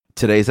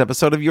Today's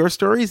episode of Your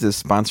Stories is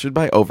sponsored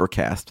by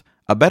Overcast,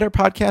 a better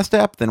podcast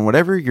app than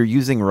whatever you're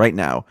using right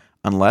now,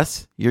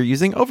 unless you're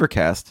using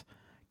Overcast.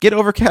 Get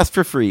Overcast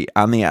for free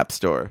on the App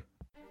Store.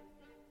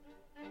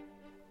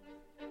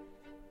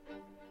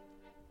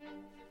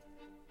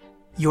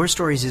 Your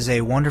Stories is a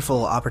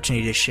wonderful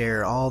opportunity to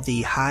share all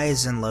the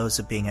highs and lows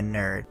of being a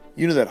nerd.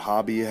 You know that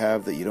hobby you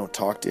have that you don't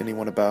talk to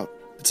anyone about?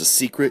 It's a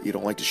secret you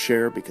don't like to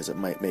share because it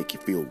might make you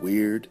feel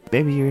weird.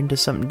 Maybe you're into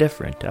something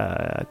different.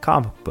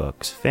 Comic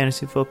books,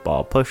 fantasy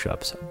football,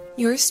 push-ups.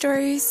 Your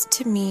Stories,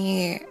 to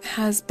me,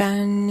 has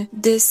been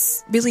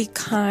this really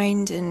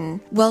kind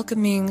and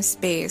welcoming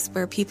space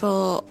where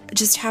people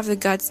just have the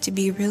guts to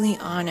be really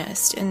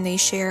honest, and they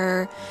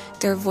share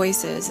their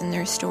voices and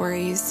their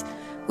stories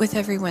with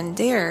everyone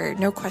there,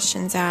 no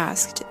questions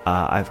asked.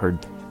 I've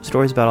heard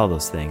stories about all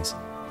those things.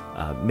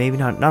 Maybe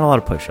not a lot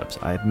of push-ups.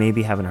 I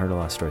maybe haven't heard a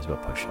lot of stories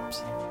about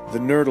push-ups. The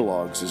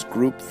Nerdalogs is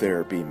group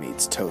therapy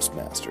meets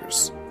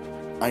Toastmasters.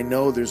 I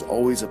know there's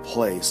always a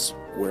place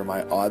where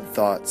my odd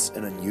thoughts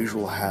and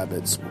unusual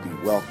habits will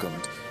be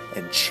welcomed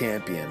and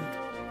championed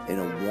in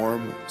a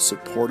warm,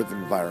 supportive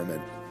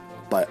environment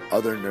by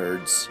other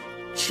nerds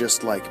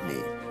just like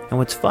me. And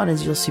what's fun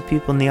is you'll see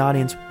people in the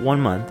audience 1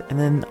 month, and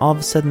then all of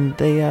a sudden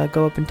they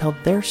go up and tell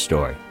their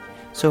story.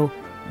 So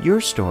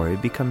your story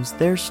becomes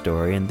their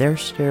story, and their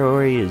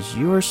story is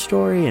your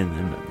story, and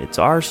then it's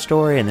our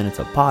story, and then it's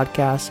a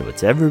podcast, so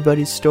it's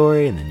everybody's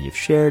story, and then you've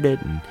shared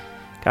it, and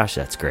gosh,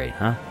 that's great,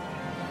 huh?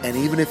 And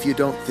even if you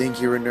don't think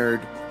you're a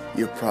nerd,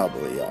 you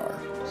probably are.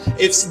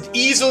 It's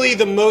easily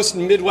the most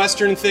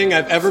Midwestern thing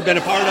I've ever been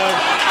a part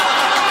of.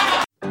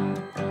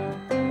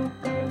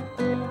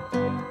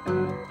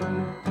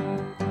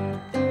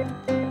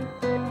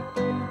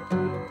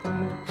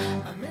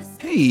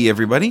 Hey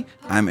everybody,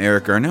 I'm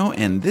Eric Garneau,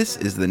 and this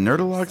is the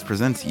Nerdalogs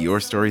Presents Your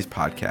Stories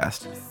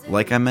podcast.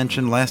 Like I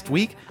mentioned last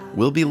week,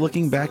 we'll be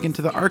looking back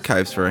into the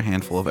archives for a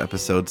handful of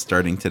episodes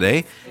starting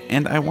today,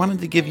 and I wanted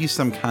to give you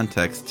some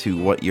context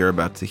to what you're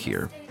about to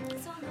hear.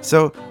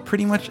 So,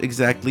 pretty much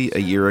exactly a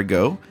year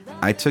ago,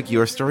 I took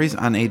Your Stories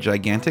on a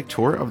gigantic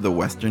tour of the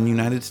western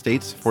United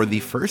States for the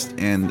first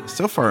and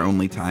so far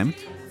only time.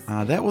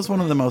 That was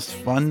one of the most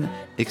fun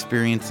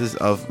experiences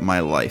of my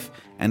life,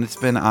 and it's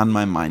been on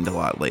my mind a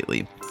lot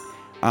lately.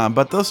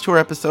 But those tour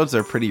episodes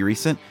are pretty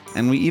recent,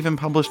 and we even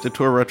published a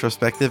tour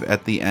retrospective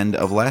at the end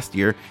of last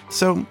year,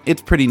 so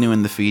it's pretty new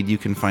in the feed. You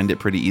can find it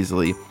pretty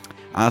easily.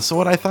 So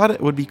what I thought it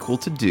would be cool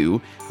to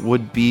do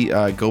would be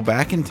go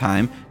back in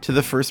time to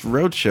the first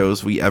road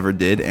shows we ever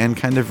did and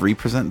kind of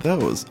represent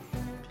those.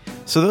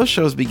 So those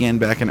shows began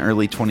back in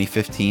early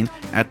 2015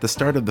 at the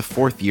start of the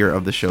fourth year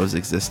of the show's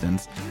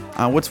existence.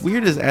 What's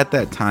weird is at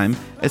that time,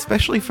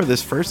 especially for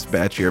this first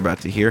batch you're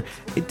about to hear,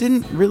 it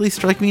didn't really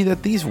strike me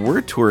that these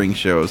were touring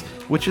shows,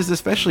 which is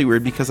especially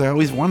weird because I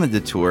always wanted to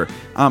tour,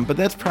 but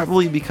that's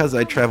probably because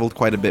I traveled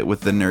quite a bit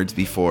with the nerds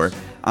before,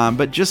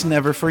 but just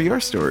never for Your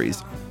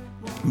Stories.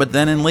 But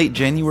then in late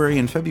January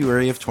and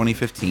February of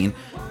 2015,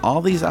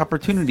 all these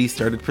opportunities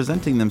started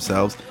presenting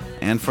themselves,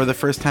 and for the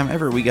first time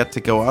ever, we got to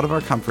go out of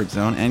our comfort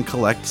zone and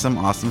collect some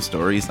awesome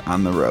stories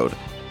on the road.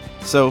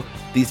 So,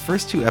 these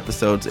first two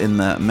episodes in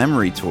the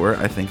Memory Tour,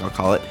 I think I'll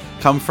call it,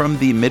 come from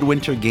the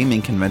Midwinter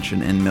Gaming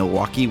Convention in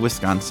Milwaukee,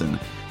 Wisconsin,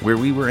 where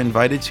we were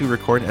invited to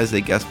record as a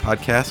guest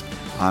podcast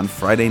on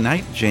Friday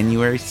night,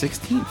 January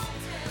 16th.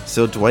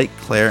 So Dwight,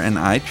 Claire, and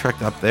I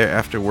trekked up there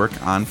after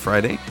work on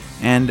Friday,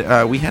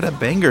 and we had a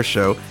banger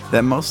show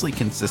that mostly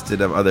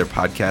consisted of other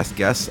podcast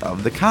guests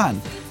of the con.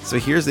 So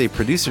here's a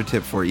producer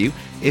tip for you.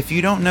 If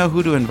you don't know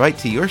who to invite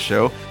to your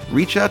show,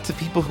 reach out to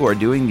people who are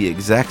doing the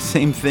exact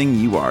same thing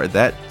you are.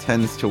 That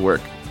tends to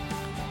work.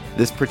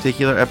 This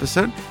particular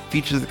episode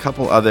features a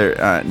couple other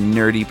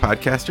nerdy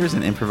podcasters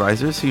and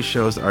improvisers whose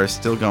shows are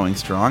still going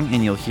strong,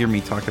 and you'll hear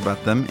me talk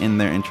about them in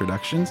their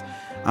introductions.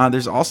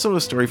 There's also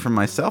a story from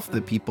myself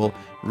that people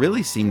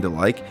really seem to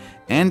like,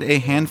 and a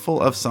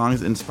handful of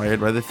songs inspired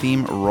by the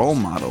theme Role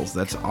Models.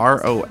 That's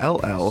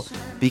ROLL,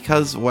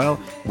 because, well,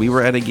 we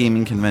were at a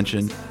gaming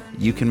convention.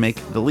 You can make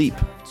the leap.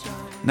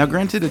 Now,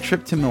 granted, a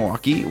trip to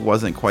Milwaukee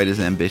wasn't quite as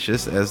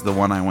ambitious as the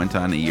one I went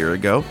on a year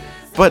ago,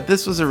 but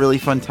this was a really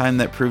fun time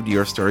that proved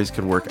Your Stories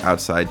could work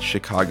outside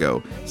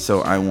Chicago,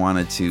 so I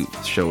wanted to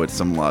show it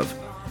some love.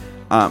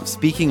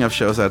 Speaking of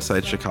shows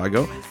outside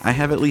Chicago, I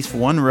have at least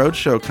one road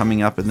show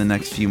coming up in the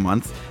next few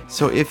months,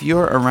 so if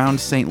you're around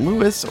St.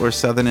 Louis or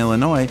Southern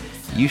Illinois,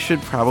 you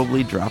should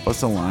probably drop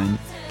us a line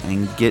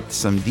and get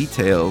some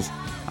details,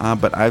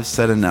 but I've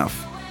said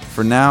enough.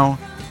 For now,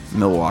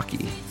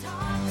 Milwaukee.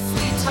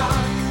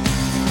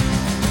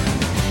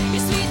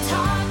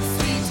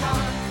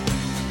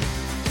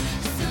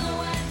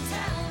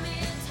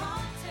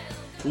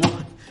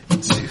 One,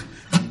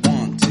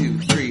 two,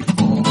 three,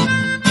 four.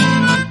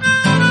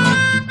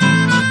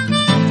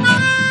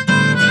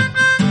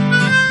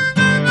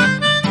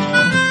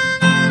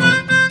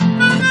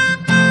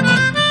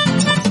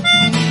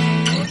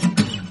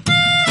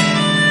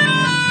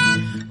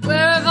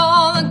 Where have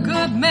all the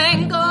good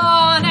men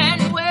gone,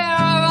 and where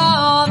are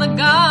all the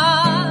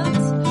gods?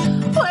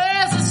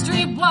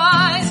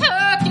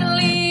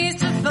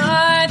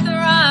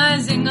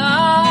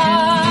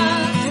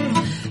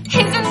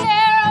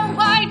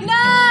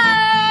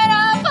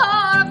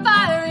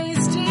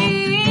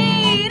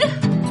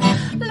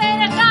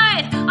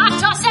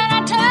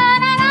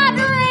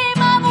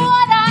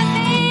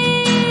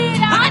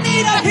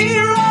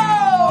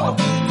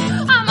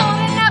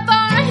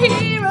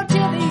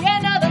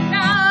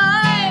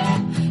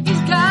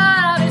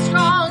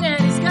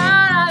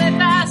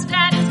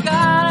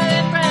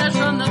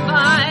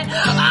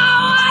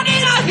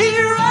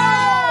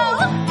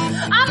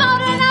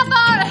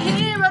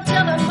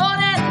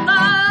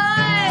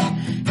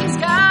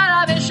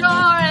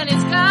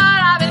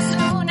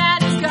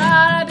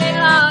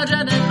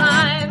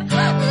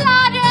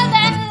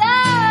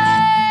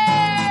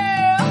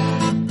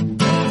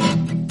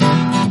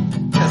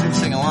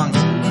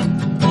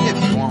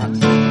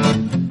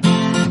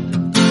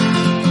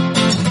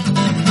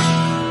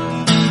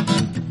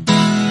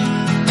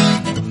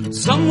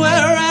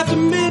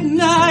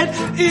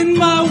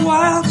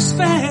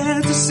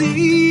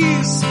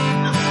 seas.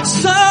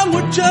 Some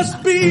would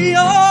just be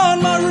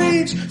on my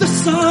reach. There's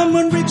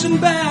someone reaching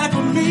back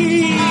for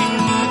me.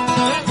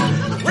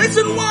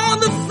 Racing on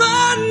the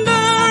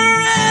thunder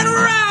and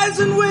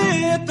rising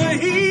with the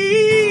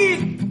heat.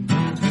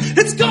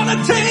 It's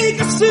gonna take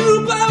a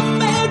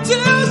Superman to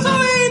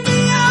sweep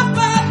me off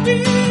my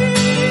feet.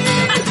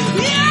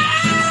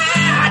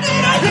 Yeah, I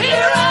need a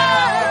hero.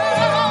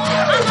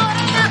 I'm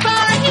loading up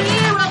for a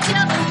hero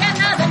till the end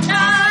of the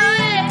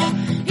night.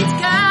 He's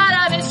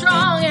gotta be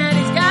strong and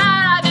he's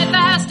gotta be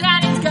fast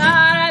and he's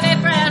gotta be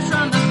fresh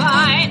from the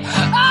fight.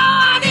 Oh,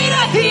 I need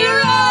a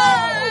hero.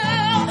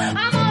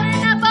 I'm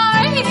loading up for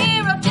a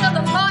hero till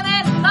the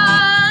morning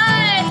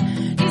light.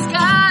 He's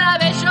gotta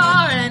be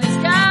short and he's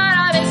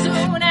gotta be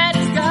soon and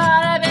he's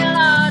gotta be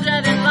larger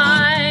than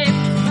life,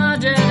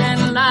 larger than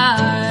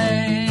life.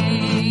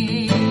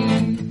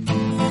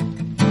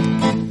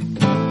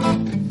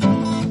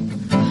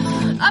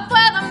 Up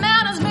where the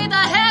mountains meet the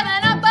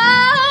heaven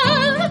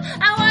above,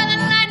 and where the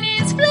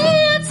lightning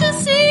splits the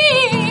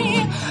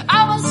sea, I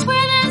will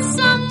swear there's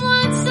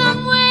someone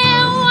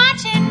somewhere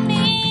watching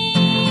me.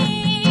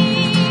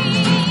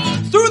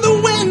 Through the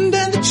wind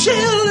and the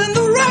chill and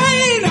the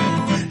rain,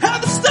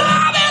 and the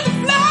storm and the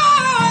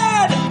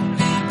flood,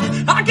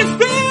 I can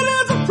feel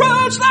his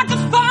approach like the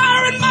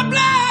fire in my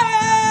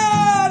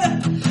blood.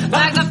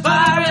 Like the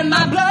fire in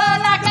my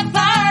blood, like the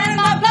fire in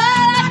my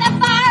blood, like the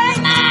fire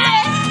in my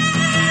blood.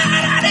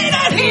 I need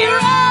a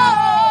hero.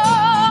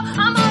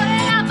 I'm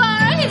loading up for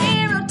a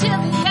hero till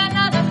the end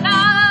of the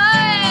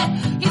night.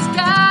 He's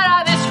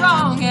gotta be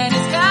strong and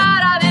he's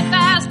gotta be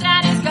fast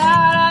and he's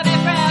gotta be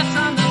fresh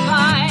from the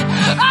fight.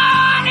 Oh,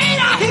 I need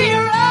a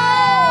hero.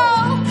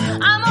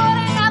 I'm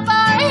loading up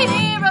for a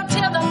hero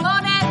till the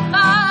morning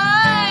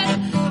light.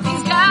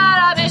 He's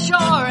gotta be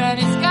sure and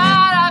he's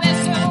gotta be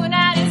soon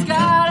and he's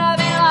gotta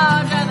be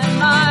larger than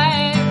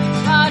life,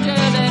 larger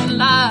than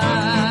life.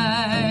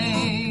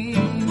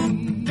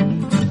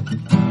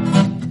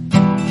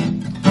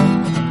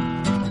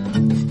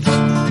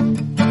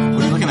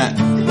 What are you looking at?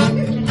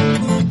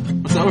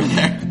 What's over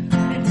there? I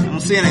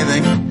don't see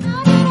anything. Yeah.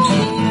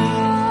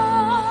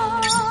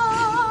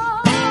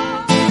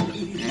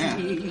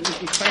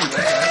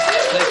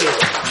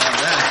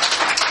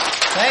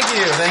 Thank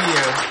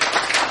you.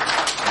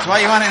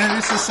 Dwight, you want to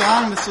introduce the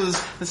song?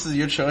 This is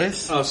your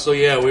choice. Oh, so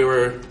yeah, we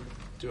were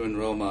doing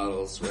role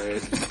models,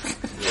 right?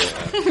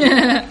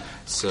 Yeah.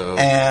 So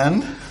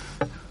And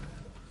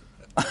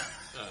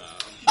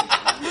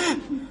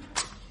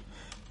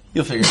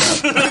you'll figure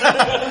it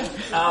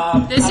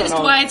out. This is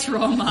Dwight's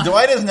role model.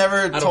 Dwight has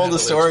never told have a a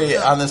story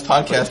on this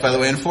podcast, by the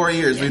way. In 4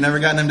 years, we've never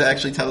gotten him to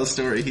actually tell a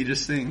story. He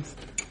just sings.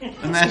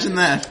 Imagine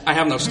that. I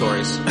have no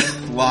stories.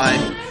 Lie.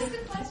 Can I ask a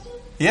question?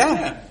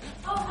 Yeah.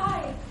 Oh,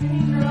 hi. My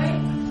name's Roy.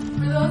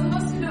 For those of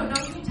us who don't know,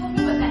 can you tell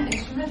me what that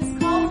instrument is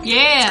called?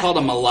 Yeah. It's called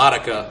a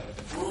melodica.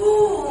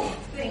 Ooh,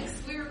 thanks.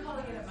 We were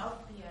calling it a mouth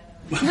piano.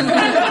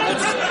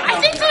 I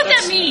think what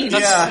that means.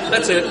 Yeah.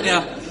 That's it.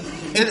 Yeah.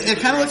 It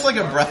kind of looks like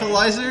a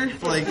breathalyzer.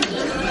 Like,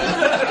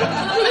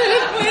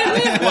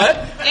 What?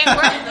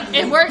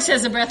 It works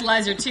as a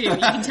breathalyzer too. You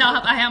can tell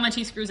by how much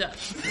he screws up.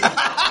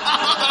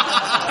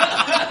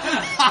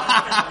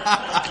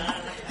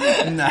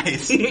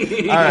 nice.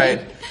 All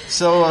right.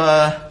 So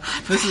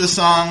this is a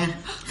song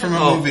from a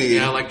movie.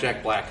 Yeah, I like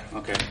Jack Black.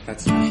 Okay,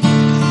 that's.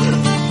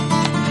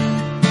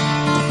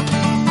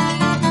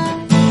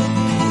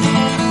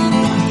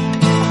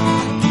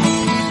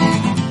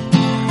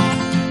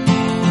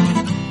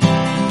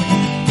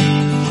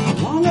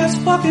 Long-ass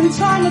fucking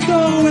time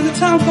ago in a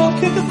town called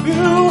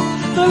Kickapoo,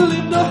 there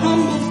lived a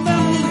humble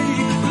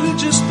family,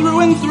 religious through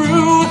and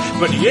through.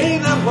 But yeah,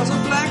 that was a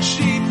black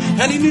sheep,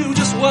 and he knew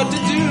just what to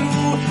do.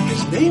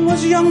 His name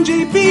was Young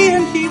JB,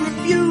 and he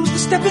refused to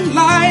step in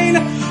line.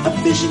 A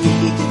vision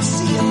he could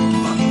see him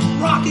fucking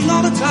rocking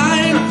all the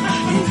time.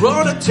 He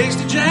roared a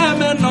tasty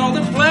jam, and all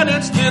the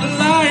planets did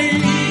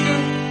align.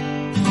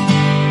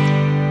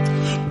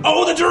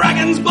 Oh, the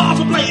dragon's balls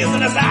were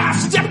blazing as I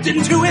stepped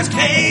into his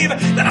cave.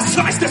 Then I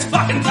sliced his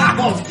fucking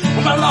eyeballs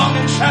with my long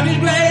and shiny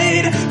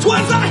blade.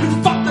 'Twas I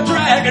who fucked the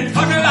dragon,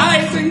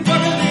 fertilizing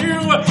fucking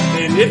you.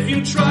 And if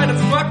you try to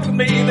fuck with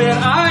me, then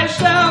I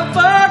shall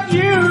fuck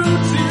you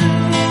too.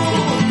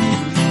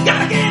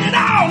 Gotta get it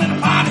on in the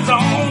party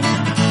zone.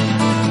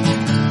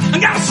 I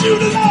gotta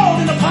shoot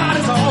alone in the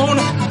party zone.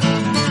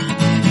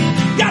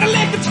 Gotta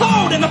lick the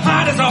toad in the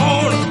party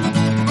zone.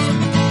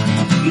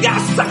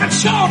 Gotta suck a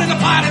chode in the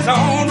party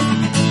zone.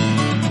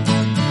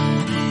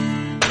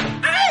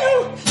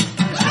 Ow!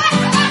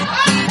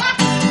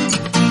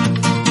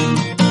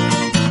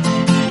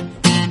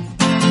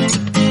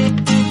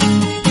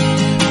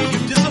 You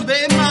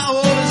disobeyed my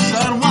orders,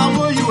 son. Why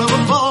were you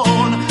ever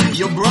born?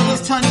 Your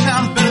brother's tongue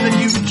sounds better than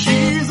you.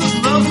 Jesus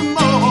loves him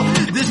more.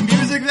 This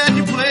music that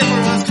you play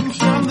for us comes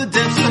from the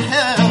depths of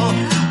hell.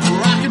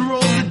 Rock and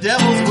roll's the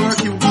devil's work.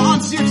 He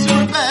wants you to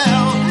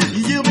rebel.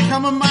 You'll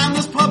become a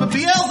mindless puppet.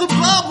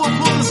 Beelzebub will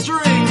pull the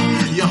string.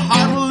 Your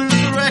heart will lose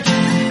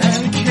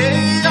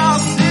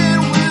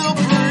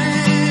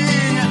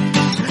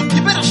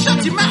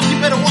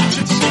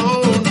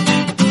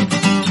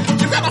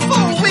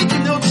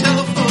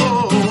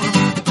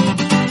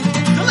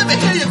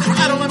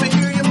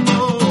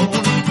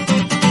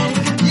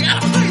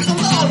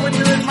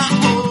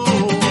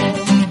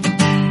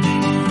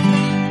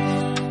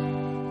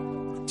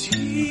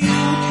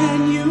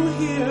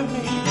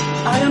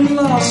I'm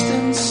lost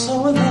and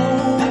so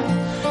alone,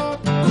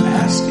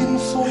 asking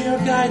for your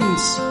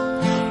guidance.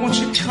 Won't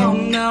you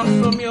come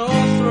down from your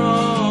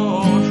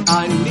throne?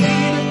 I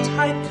need a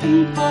tight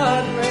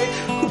compadre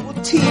who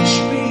will teach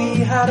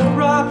me how to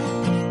rock.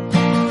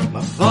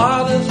 My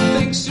father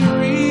thinks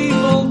you're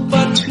evil,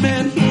 but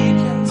man, he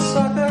can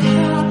suck a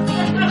cock.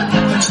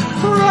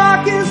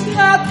 Rock is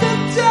not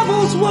the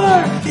devil's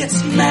work,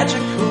 it's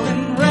magical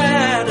and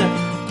rad.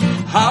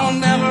 I'll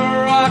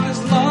never rock as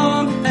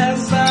long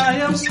as I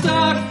am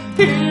stuck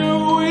here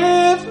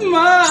with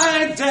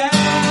my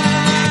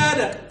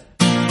dad.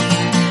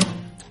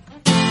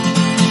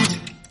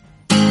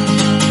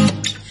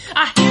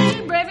 I hear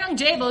you brave young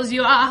jables,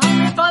 you are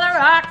hungry for the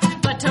rock.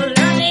 But to learn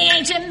the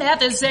ancient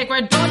methods,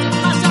 sacred doors you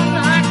must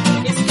unlock.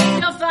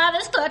 Escape your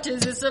father's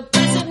clutches, this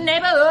oppressive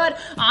neighborhood.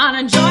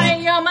 On a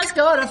journey you must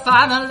go to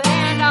find the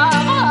land of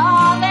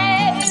Hollywood.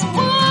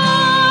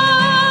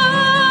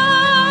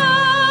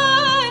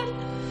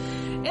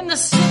 In the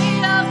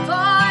city of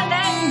fallen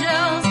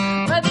angels,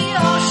 where the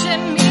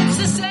ocean meets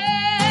the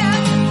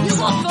sand, you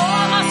will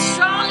form a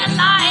strong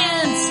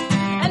alliance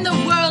and the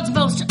world's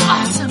most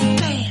awesome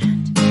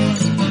band.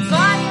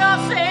 Find your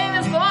fame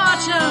and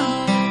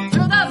fortune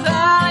through the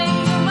valley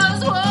you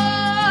must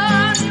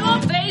walk. You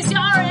will face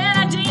your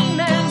inner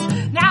demons.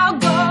 Now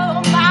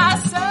go, my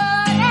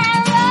son,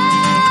 and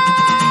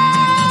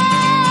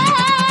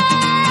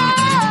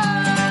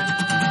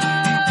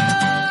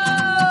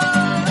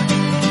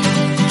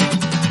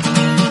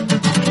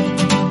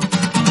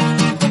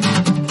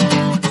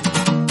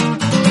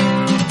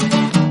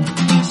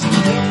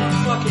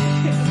Fucking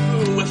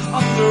Kickapoo with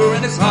hunger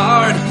in his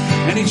heart.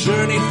 And he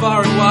journeyed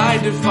far and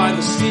wide to find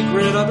the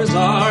secret of his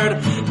art.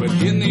 But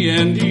in the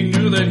end he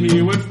knew that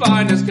he would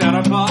find his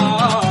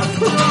counterpart.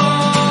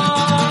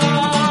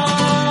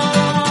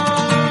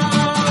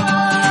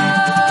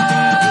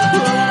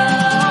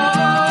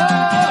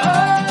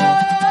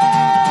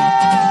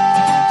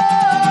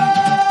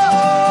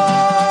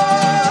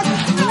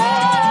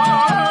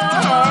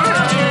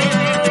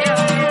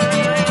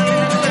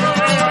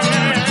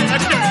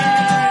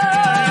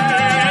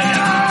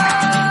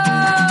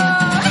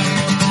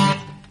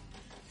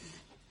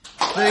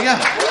 There you go.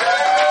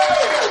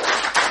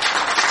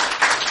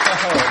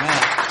 Oh,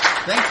 man.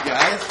 Thanks,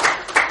 guys.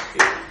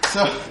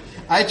 So,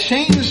 I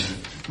changed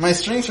my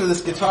strings for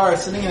this guitar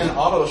sitting in an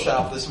auto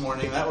shop this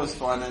morning. That was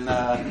fun, and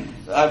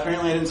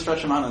apparently I didn't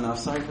stretch them out enough.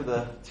 Sorry for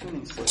the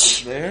tuning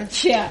slippage there.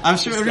 yeah. I'm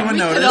sure everyone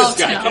noticed.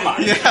 Come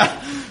on.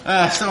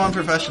 Yeah, so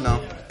unprofessional.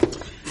 All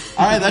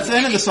right, that's the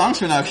end of the songs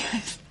for now,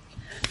 guys.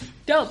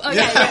 Dope. Okay.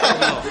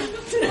 Yeah.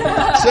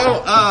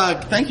 So,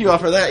 thank you all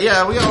for that.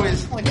 Yeah, we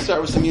always like to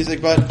start with some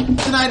music, but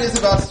tonight is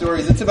about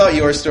stories. It's about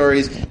your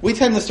stories. We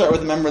tend to start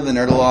with a member of the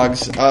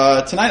Nerdalogs.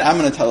 Tonight I'm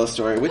going to tell a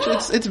story, which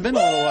it's been a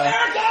little while.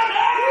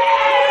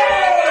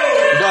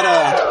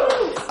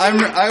 But,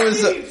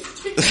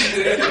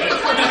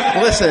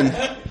 listen,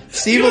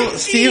 Steve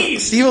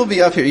will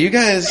be up here. You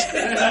guys,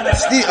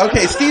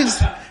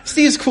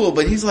 Steve's cool,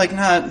 but he's like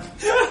not,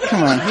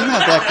 come on, he's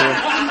not that cool.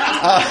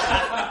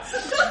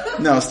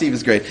 No, Steve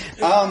is great.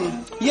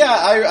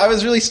 I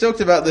was really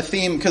stoked about the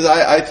theme because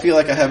I feel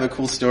like I have a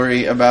cool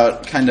story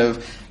about kind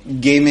of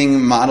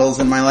gaming models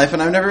in my life,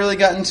 and I've never really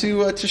gotten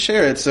to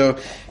share it. So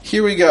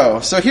here we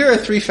go. So here are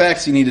 3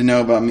 facts you need to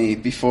know about me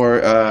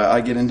before I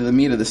get into the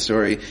meat of the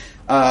story.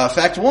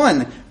 Fact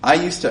 1, I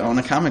used to own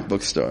a comic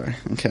book store.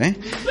 Okay.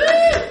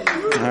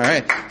 All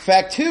right.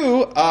 Fact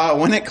 2,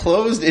 when it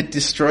closed, it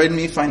destroyed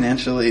me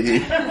financially. Woo!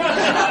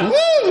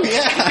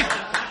 Yeah.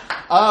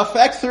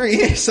 Fact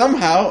 3,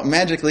 somehow,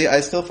 magically, I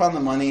still found the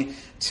money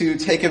to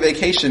take a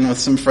vacation with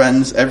some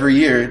friends every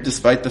year,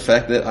 despite the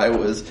fact that I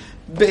was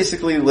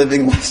basically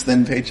living less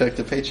than paycheck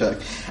to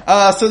paycheck.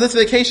 So this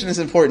vacation is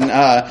important,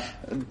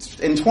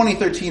 in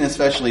 2013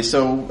 especially.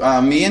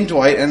 So, me and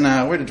Dwight, and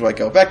where did Dwight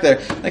go? Back there.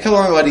 A couple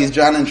of my buddies,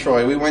 John and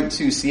Troy, we went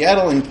to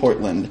Seattle and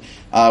Portland,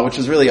 which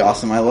was really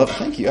awesome.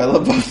 Thank you. I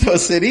love both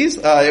those cities.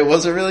 It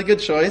was a really good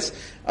choice.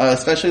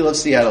 Especially love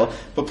Seattle.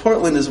 But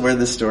Portland is where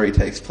this story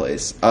takes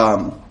place.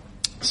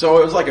 So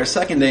it was like our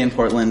second day in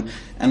Portland,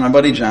 and my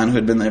buddy John, who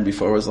had been there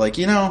before, was like,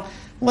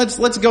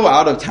 let's go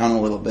out of town a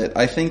little bit.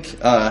 I think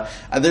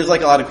there's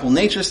like a lot of cool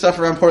nature stuff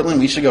around Portland.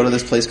 We should go to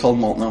this place called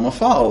Multnomah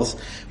Falls,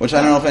 which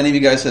I don't know if any of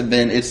you guys have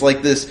been. It's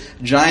like this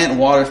giant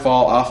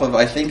waterfall off of,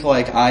 I think,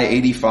 like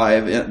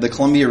I-85, the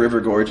Columbia River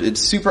Gorge.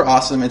 It's super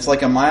awesome. It's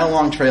like a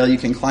mile-long trail. You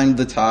can climb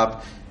to the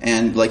top,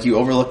 and like you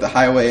overlook the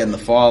highway and the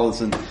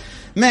falls, and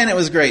man, it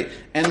was great.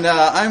 And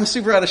I'm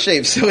super out of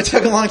shape, so it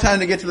took a long time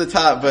to get to the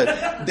top, but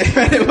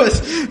damn it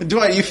was,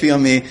 Dwight, you feel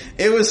me.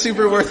 It was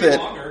super worth it.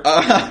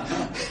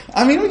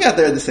 We got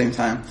there at the same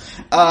time.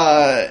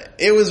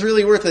 it was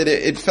really worth it.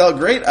 It felt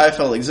great. I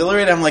felt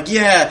exhilarated. I'm like,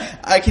 yeah,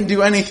 I can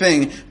do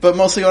anything. But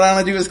mostly what I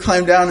want to do is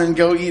climb down and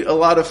go eat a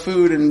lot of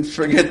food and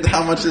forget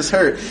how much this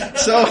hurt.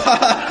 So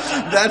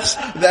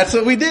that's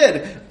what we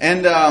did.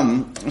 And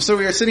so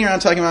we were sitting around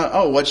talking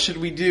about, what should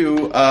we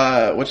do?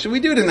 What should we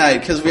do tonight?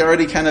 Because we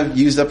already kind of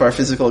used up our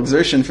physical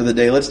exertion for the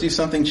day. Let's do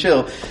something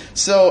chill.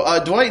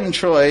 So Dwight and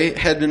Troy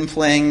had been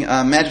playing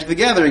Magic the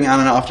Gathering on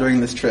and off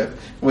during this trip,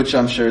 which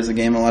I'm sure is a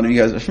game a lot of you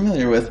guys are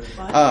familiar with.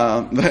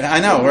 But I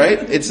know, right?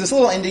 It's this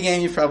little indie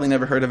game. You've probably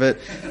never heard of it.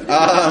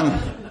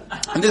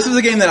 And this is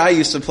a game that I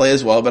used to play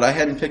as well, but I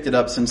hadn't picked it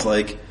up since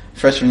like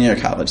freshman year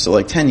of college, so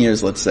like 10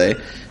 years, let's say.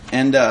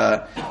 And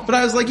but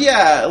I was like,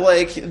 yeah,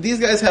 like these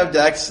guys have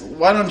decks.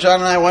 Why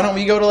don't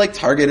we go to like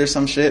Target or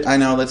some shit? I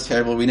know that's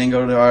terrible. We didn't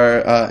go to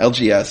our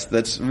LGS.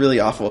 That's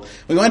really awful.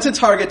 We went to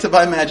Target to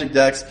buy Magic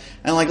decks,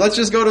 and like let's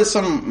just go to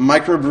some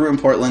microbrew in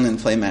Portland and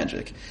play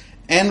Magic.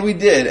 And we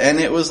did, and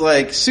it was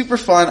like super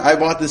fun. I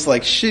bought this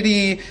like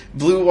shitty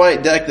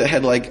blue-white deck that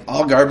had like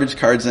all garbage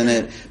cards in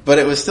it, but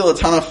it was still a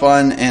ton of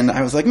fun, and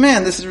I was like,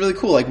 man, this is really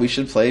cool. Like we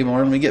should play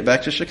more when we get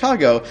back to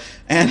Chicago.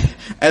 And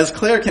as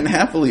Claire can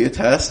happily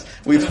attest,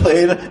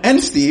 and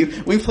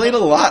Steve, we played a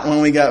lot when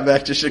we got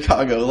back to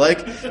Chicago.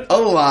 Like a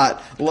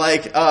lot.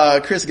 Like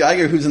Chris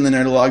Geiger, who's in the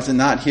Nerdologs and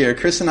not here,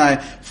 Chris and I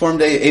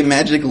formed a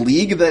Magic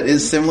League that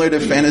is similar to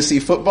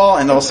fantasy football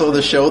and also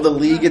the show The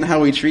League and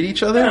how we treat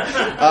each other.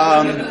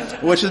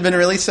 Which has been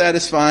really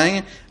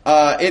satisfying.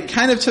 It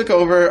kind of took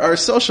over our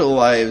social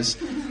lives.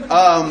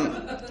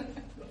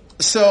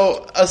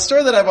 So a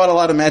store that I bought a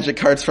lot of Magic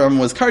cards from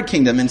was Card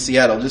Kingdom in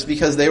Seattle, just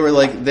because they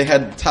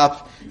had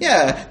top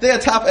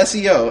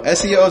SEO.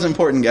 SEO is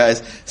important,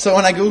 guys. So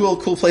when I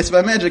Googled cool place to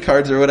buy Magic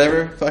cards or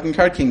whatever, fucking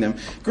Card Kingdom.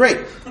 Great.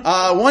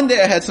 One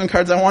day I had some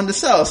cards I wanted to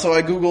sell, so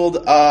I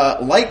Googled,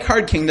 like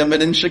Card Kingdom,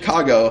 but in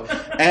Chicago.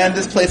 And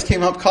this place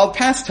came up called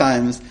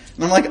Pastimes.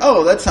 And I'm like,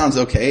 oh, that sounds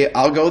okay.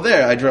 I'll go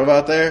there. I drove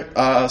out there,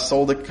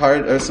 sold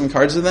some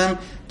cards to them,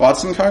 bought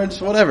some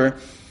cards, whatever.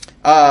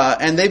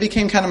 And they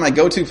became kind of my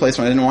go-to place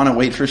when I didn't want to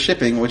wait for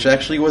shipping, which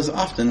actually was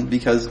often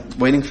because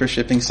waiting for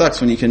shipping sucks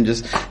when you can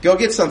just go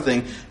get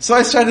something. So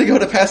I started to go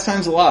to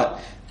Pastimes a lot.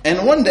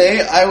 And one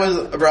day I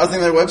was browsing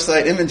their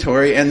website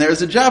inventory and there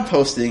was a job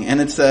posting and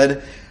it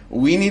said,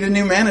 we need a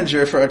new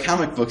manager for our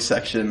comic book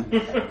section.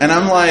 And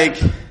I'm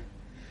like,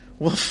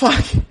 well,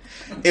 fuck.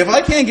 If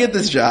I can't get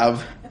this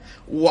job,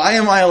 why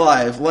am I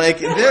alive? Like,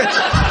 there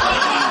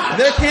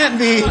can't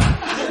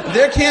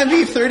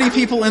be 30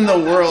 people in the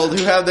world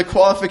who have the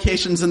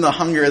qualifications and the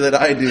hunger that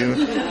I do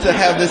to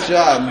have this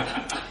job.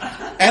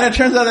 And it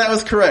turns out that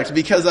was correct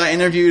because I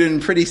interviewed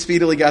and pretty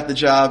speedily got the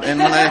job. And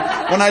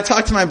when I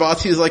talked to my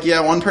boss, he was like, yeah,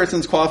 one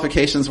person's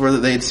qualifications were that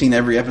they had seen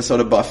every episode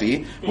of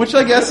Buffy, which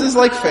I guess is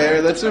like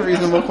fair. That's a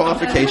reasonable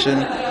qualification.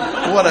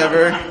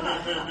 Whatever.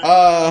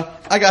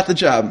 I got the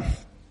job.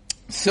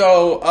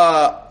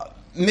 So,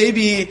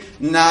 maybe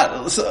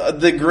not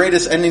the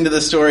greatest ending to the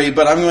story,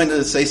 but I'm going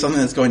to say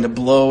something that's going to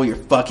blow your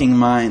fucking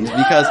mind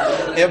because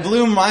it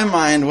blew my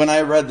mind when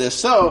I read this.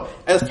 So,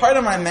 as part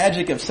of my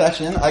Magic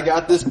obsession, I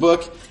got this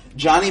book,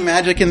 Johnny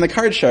Magic and the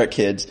Card Shark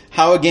Kids,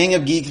 How a Gang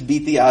of Geeks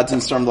Beat the Odds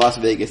and Stormed Las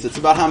Vegas. It's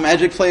about how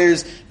Magic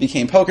players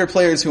became poker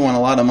players who won a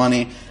lot of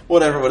money,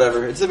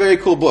 whatever. It's a very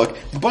cool book.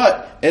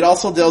 But it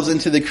also delves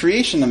into the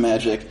creation of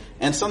Magic,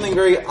 and something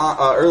very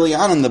early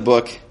on in the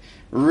book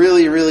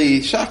really,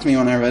 really shocked me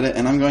when I read it,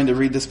 and I'm going to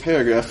read this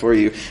paragraph for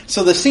you.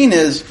 So the scene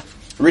is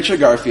Richard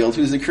Garfield,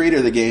 who's the creator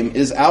of the game,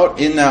 is out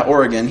in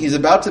Oregon. He's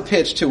about to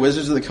pitch to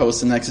Wizards of the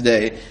Coast the next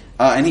day,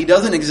 and he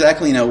doesn't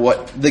exactly know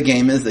what the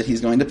game is that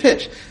he's going to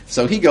pitch.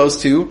 So he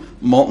goes to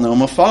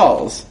Multnomah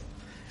Falls.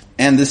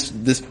 And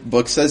this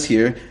book says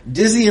here,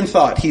 dizzy in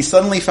thought, he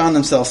suddenly found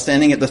himself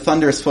standing at the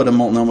thunderous foot of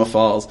Multnomah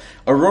Falls.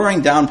 A roaring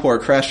downpour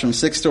crashed from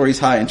 6 stories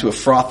high into a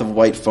froth of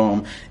white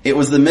foam. It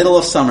was the middle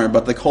of summer,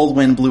 but the cold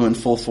wind blew in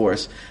full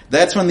force.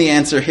 That's when the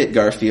answer hit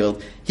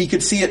Garfield. He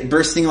could see it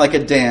bursting like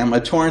a dam, a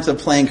torrent of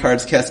playing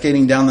cards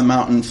cascading down the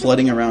mountain,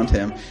 flooding around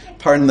him.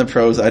 Pardon the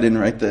prose, I didn't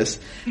write this.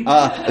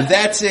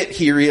 That's it,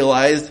 he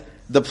realized.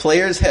 The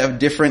players have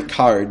different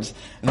cards.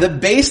 The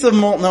base of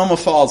Multnomah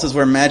Falls is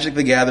where Magic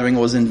the Gathering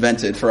was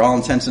invented for all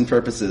intents and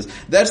purposes.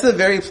 That's the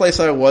very place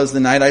I was the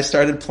night I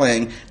started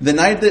playing. The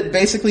night that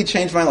basically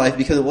changed my life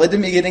because it led to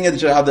me getting a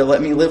job that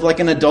let me live like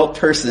an adult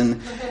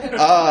person.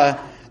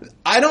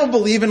 I don't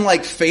believe in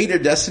like fate or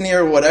destiny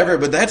or whatever,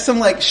 but that's some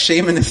like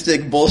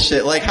shamanistic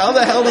bullshit. Like how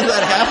the hell does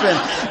that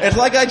happen? It's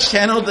like I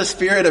channeled the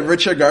spirit of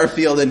Richard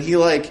Garfield and he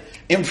like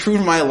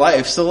improved my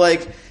life. So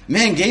like,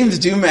 man, games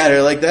do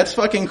matter. Like, that's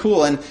fucking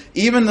cool. And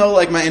even though,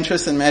 like, my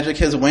interest in Magic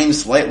has waned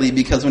slightly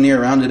because when you're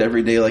around it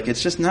every day, like,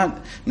 it's just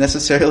not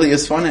necessarily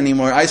as fun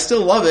anymore. I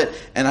still love it,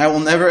 and I will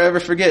never, ever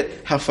forget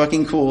how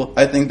fucking cool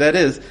I think that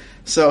is.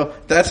 So,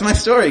 that's my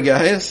story,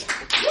 guys.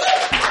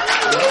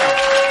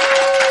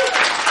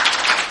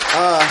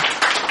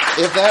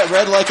 If that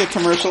read like a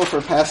commercial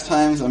for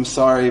Pastimes, I'm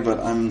sorry, but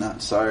I'm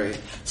not sorry.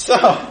 So,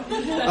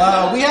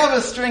 we have a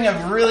string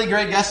of really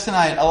great guests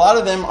tonight. A lot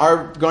of them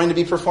are going to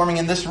be performing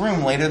in this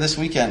room later this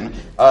weekend,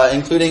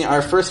 including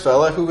our first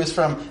fella, who is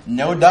from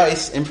No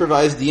Dice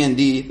Improvised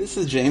D&D. This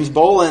is James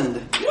Boland.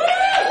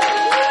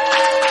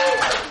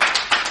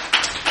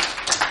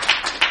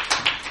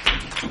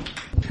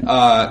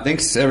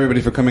 Thanks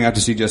everybody for coming out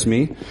to see just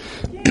me.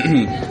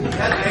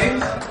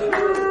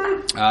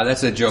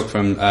 That's a joke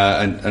from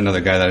another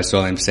guy that I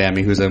saw named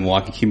Sammy, who's a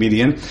Milwaukee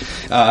comedian.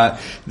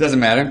 Doesn't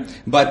matter.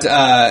 But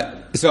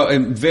so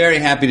I'm very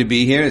happy to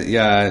be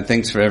here.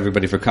 Thanks for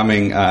everybody for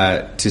coming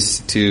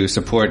to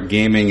support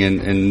gaming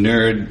and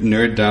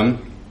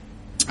nerddom.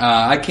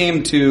 I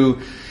came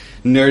to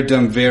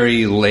nerddom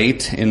very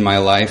late in my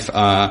life.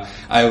 I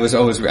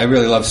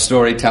really loved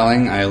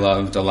storytelling. I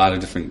loved a lot of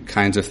different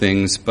kinds of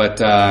things.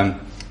 But I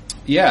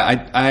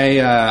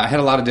had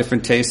a lot of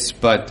different tastes,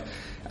 but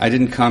I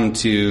didn't come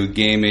to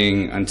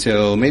gaming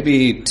until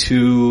maybe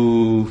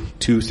 3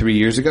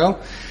 years ago.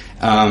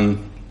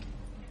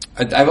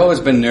 I've always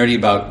been nerdy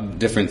about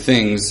different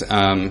things,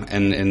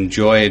 and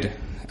enjoyed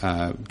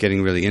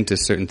getting really into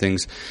certain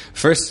things.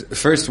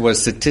 First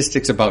was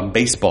statistics about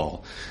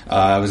baseball.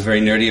 I was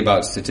very nerdy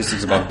about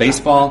statistics about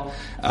baseball,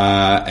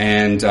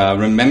 and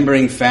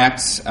remembering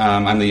facts.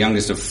 I'm the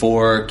youngest of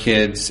 4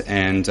 kids,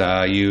 and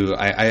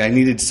I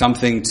needed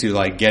something to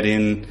like get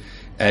in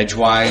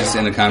edgewise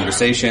in a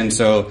conversation.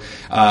 So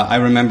I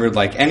remembered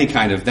like any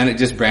kind of, then it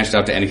just branched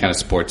out to any kind of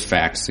sports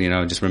facts,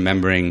 just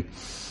remembering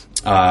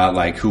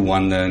like who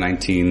won the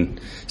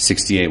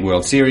 1968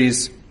 World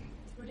Series.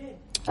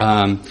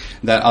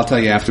 That I'll tell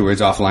you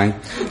afterwards offline.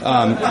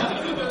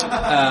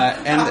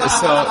 And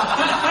so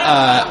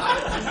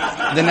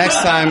the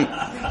next time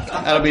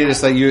that'll be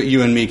just like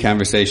you and me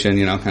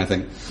conversation, kind of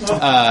thing.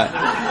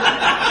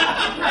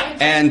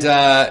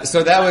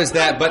 So that was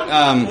that, but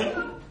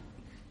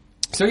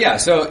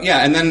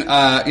and then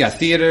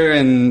theater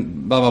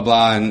and blah blah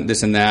blah and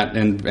this and that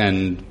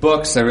and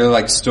books. I really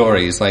liked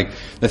stories. Like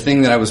the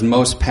thing that I was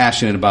most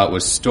passionate about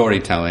was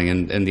storytelling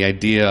and the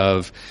idea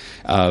of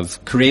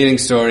creating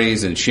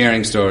stories and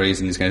sharing stories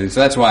and these kind of things.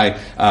 So that's why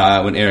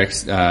when Eric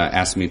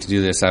asked me to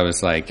do this, I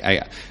was like,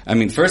 I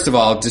mean, first of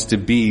all, just to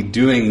be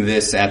doing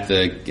this at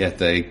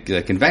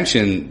the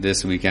convention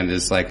this weekend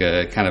is like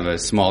a kind of a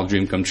small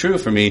dream come true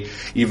for me,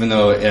 even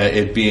though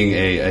it being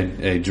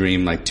a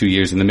dream like 2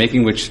 years in the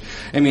making, which,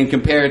 I mean,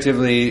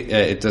 comparatively,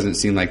 it doesn't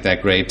seem like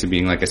that great to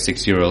being like a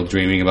 6-year-old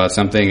dreaming about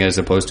something as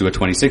opposed to a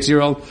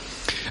 26-year-old.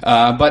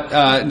 But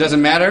it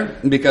doesn't matter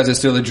because it's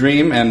still a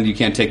dream and you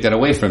can't take that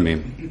away from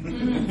me.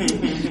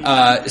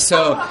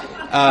 So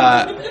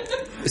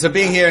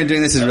being here and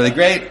doing this is really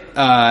great.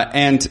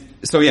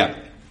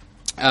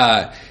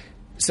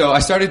 So I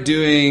started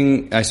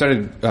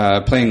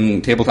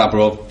playing tabletop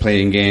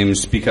role-playing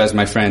games because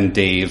my friend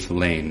Dave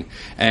Lane,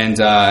 and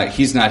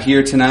he's not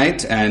here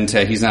tonight, and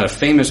he's not a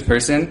famous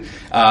person,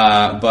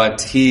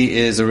 but he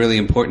is a really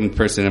important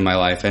person in my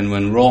life. And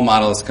when role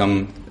models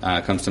comes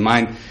to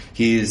mind,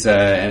 he's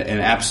an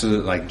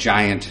absolute like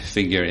giant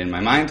figure in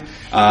my mind.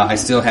 I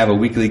still have a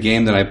weekly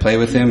game that I play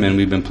with him, and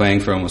we've been playing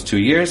for almost 2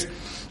 years.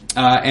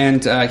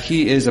 And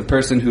he is a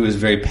person who is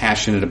very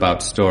passionate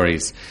about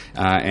stories.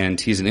 And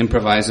he's an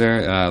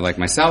improviser, like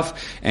myself.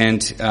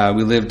 And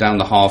we live down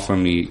the hall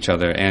from each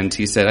other. And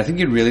he said, I think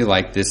you'd really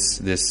like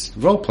this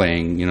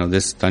role-playing,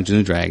 this Dungeons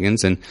and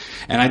Dragons. And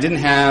I didn't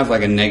have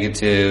like a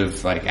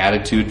negative like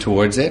attitude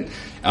towards it.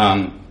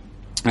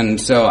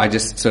 And so I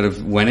just sort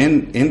of went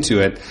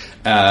into it,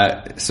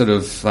 sort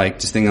of like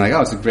just thinking like,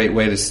 oh, it's a great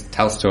way to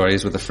tell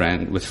stories with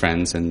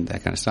friends and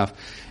that kind of stuff.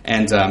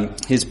 And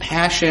his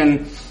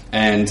passion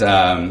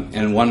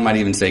and one might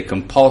even say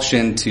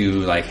compulsion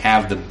to like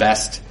have the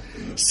best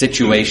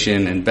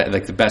situation and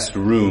like the best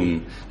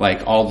room,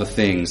 like all the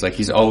things. Like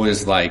he's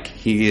always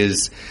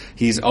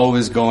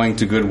going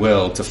to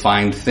Goodwill to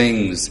find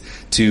things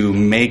to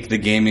make the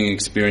gaming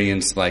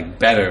experience like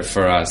better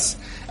for us.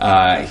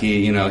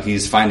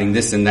 He's finding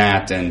this and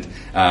that, and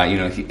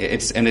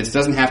it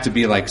doesn't have to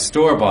be like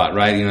store bought,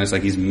 right? It's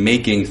like he's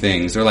making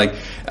things, or like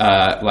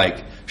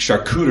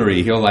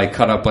charcuterie. He'll like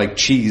cut up like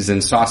cheese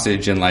and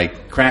sausage and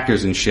like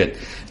crackers and shit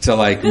to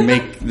like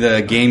make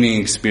the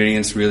gaming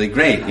experience really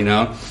great, and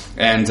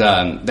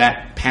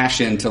that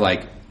passion to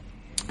like,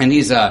 and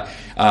he's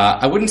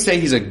I wouldn't say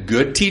he's a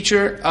good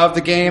teacher of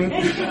the game,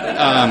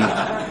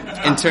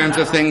 in terms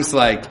of things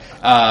like,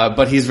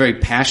 but he's very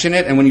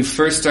passionate, and when you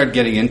first start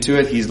getting into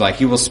it,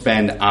 he will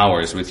spend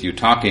hours with you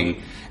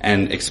talking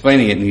and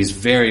explaining it, and he's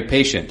very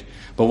patient.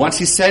 But once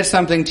he says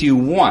something to you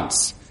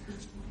once,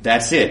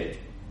 that's it.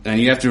 And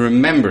you have to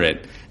remember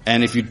it.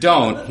 And if you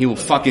don't, he will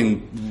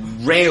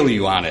fucking rail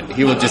you on it.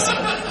 He will just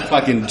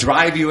fucking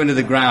drive you into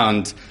the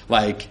ground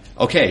like,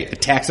 okay,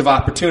 attacks of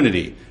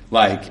opportunity.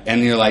 Like,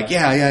 and you're like,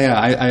 yeah,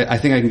 I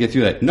think I can get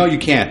through that. No, you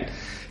can't.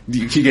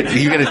 You get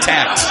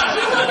attacked.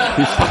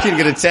 You fucking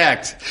get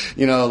attacked.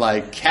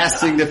 Like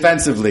casting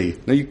defensively.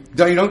 No, you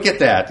don't get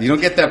that. You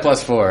don't get that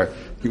 +4.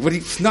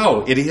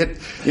 No, idiot.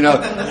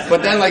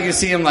 But then like you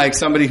see him like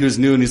somebody who's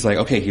new and he's like,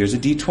 okay, here's a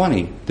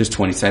D20. There's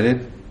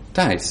 20-sided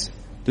dice.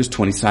 There's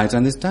 20 sides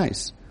on this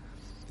dice.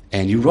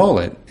 and you roll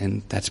it,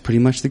 and that's pretty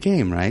much the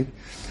game, right?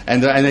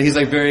 And then he's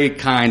like very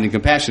kind and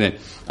compassionate.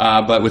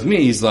 But with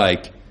me, he's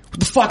like, what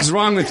the fuck is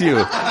wrong with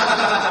you?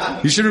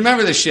 You should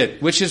remember this shit,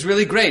 which is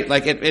really great.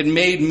 Like, it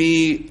made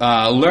me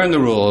learn the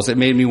rules. It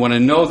made me want to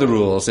know the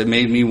rules. It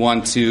made me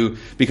want to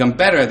become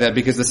better at that,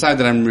 because the side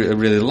that I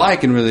really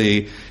like and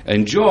really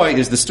enjoy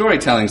is the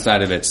storytelling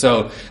side of it.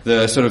 So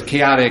the sort of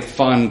chaotic,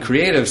 fun,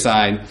 creative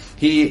side,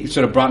 he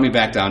sort of brought me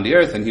back down to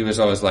earth, and he was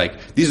always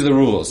like, these are the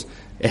rules.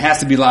 It has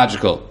to be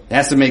logical. It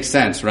has to make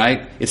sense,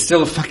 right? It's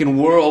still a fucking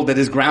world that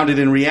is grounded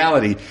in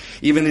reality.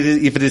 Even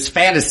if it is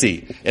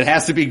fantasy, it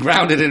has to be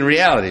grounded in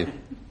reality.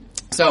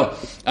 So,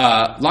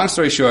 long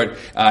story short,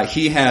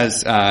 he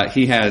has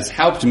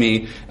helped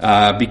me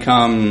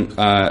become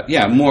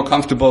more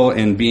comfortable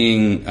in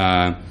being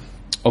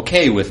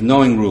okay with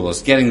knowing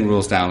rules, getting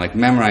rules down, like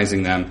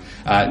memorizing them,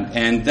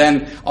 and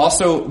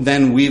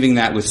then weaving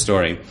that with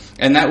story.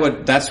 And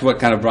that's what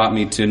kind of brought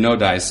me to No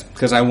Dice,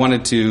 because I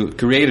wanted to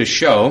create a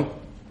show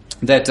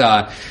that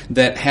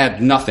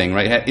had nothing,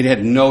 right? It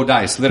had no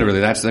dice,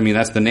 literally. That's the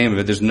name of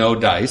it. There's no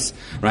dice,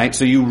 right?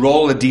 So you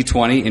roll a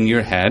d20 in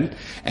your head,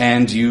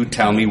 and you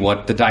tell me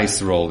what the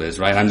dice roll is,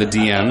 right? I'm the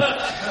DM.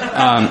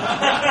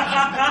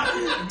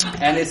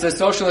 And it's a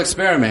social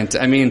experiment.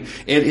 I mean,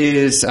 it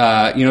is,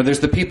 there's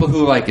the people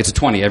who like, it's a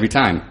 20 every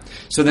time.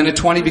 So then a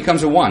 20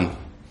 becomes a 1.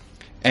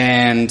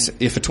 And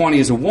if a 20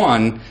 is a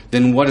 1,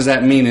 then what does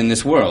that mean in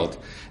this world?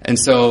 And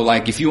so,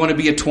 like, if you want to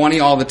be a 20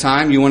 all the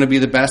time, you want to be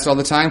the best all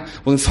the time,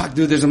 well then fuck,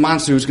 dude, there's a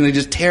monster who's going to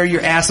just tear your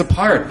ass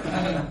apart.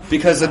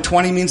 Because a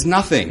 20 means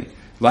nothing.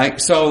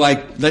 Let's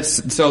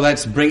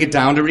bring it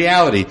down to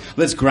reality.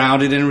 Let's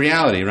ground it in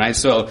reality, right?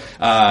 So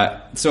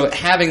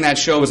having that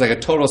show was like a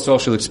total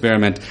social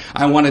experiment.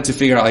 I wanted to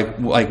figure out,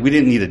 like we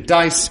didn't need a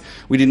dice,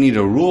 we didn't need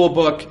a rule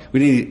book, we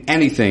didn't need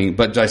anything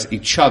but just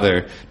each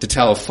other to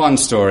tell a fun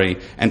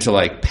story and to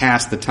like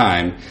pass the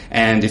time.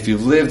 And if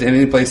you've lived in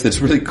any place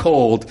that's really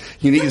cold,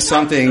 you need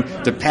something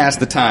to pass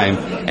the time.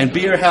 And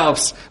beer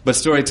helps, but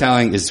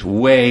storytelling is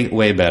way,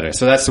 way better.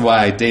 So that's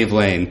why Dave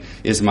Lane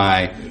is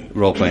my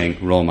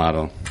role-playing role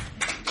model.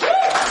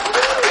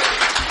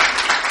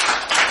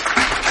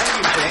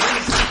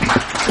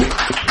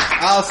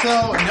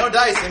 So, No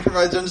Dice,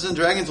 Improvised Dungeons &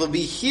 Dragons will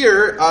be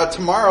here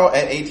tomorrow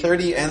at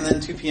 8:30 and then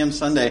 2 p.m.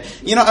 Sunday.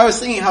 You know, I was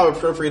thinking how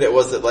appropriate it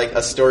was that, like,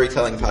 a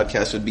storytelling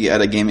podcast would be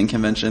at a gaming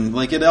convention.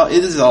 Like, it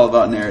is all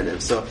about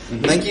narrative. So,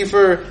 thank you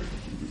for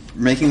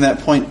making that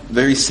point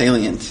very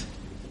salient.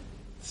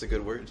 That's a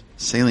good word.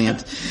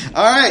 Salient.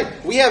 All right,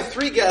 we have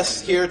 3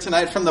 guests here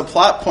tonight from the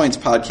Plot Points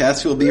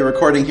podcast who will be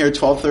recording here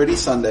 12:30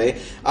 Sunday.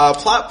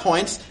 Plot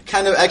Points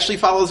kind of actually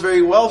follows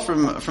very well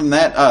from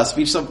that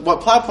speech. So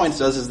what Plot Points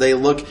does is they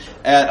look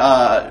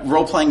at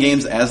role-playing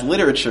games as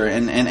literature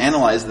and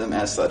analyze them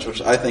as such,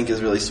 which I think is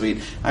really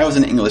sweet. I was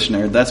an English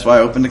nerd. That's why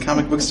I opened a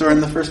comic book store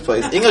in the first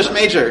place. English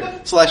major /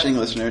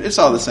 English nerd. It's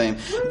all the same.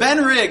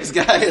 Ben Riggs,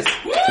 guys.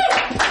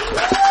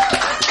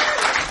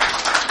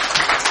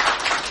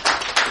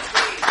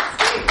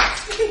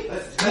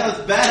 That's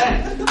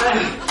bad.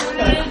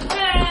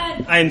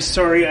 I'm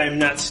sorry, I'm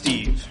not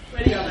Steve.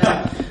 Way to go,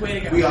 man. Way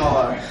to go. We all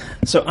are.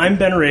 So I'm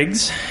Ben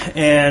Riggs,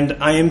 and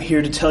I am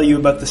here to tell you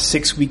about the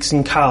 6 weeks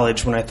in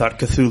college when I thought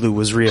Cthulhu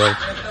was real.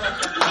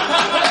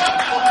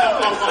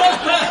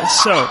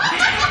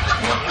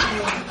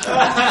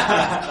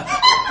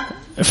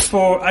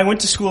 I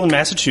went to school in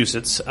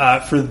Massachusetts.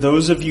 For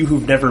those of you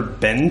who've never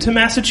been to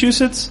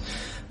Massachusetts,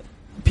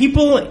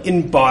 people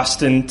in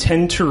Boston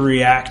tend to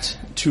react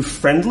to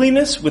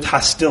friendliness with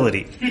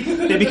hostility.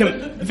 They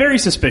become very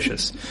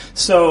suspicious.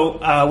 So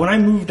when I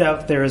moved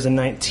out there as a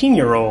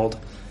 19-year-old,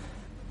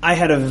 I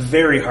had a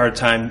very hard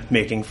time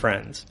making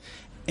friends.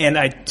 And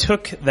I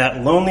took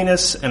that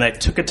loneliness and I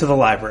took it to the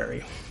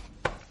library.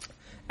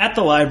 At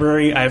the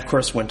library, I, of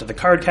course, went to the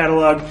card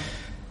catalog.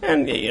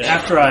 And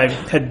after I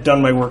had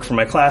done my work for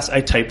my class,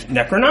 I typed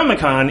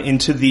Necronomicon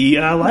into the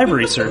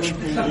library search.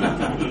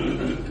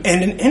 And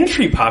an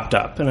entry popped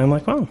up. And I'm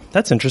like, oh,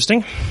 that's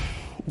interesting.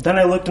 Then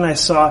I looked and I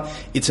saw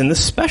it's in the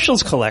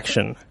specials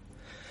collection.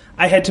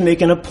 I had to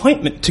make an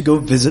appointment to go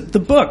visit the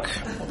book.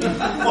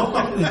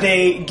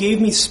 They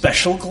gave me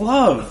special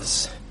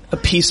gloves, a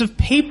piece of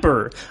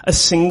paper, a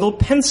single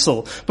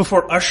pencil,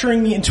 before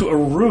ushering me into a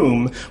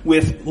room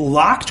with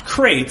locked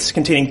crates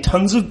containing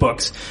tons of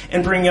books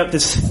and bringing out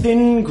this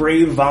thin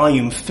gray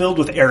volume filled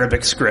with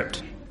Arabic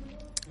script.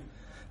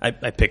 I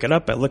pick it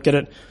up, I look at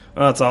it.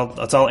 Oh, it's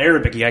all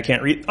Arabic-y. I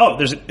can't read. Oh,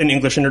 there's an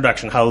English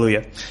introduction.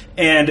 Hallelujah.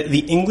 And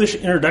the English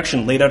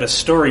introduction laid out a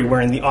story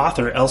wherein the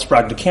author, L.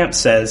 Sprague de Camp,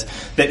 says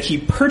that he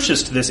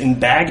purchased this in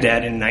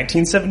Baghdad in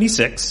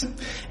 1976,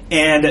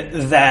 and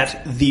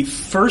that the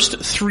first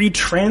 3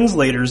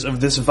 translators of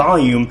this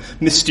volume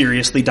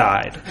mysteriously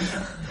died.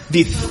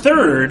 The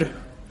third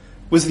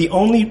was the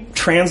only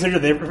translator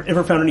they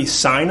ever found any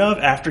sign of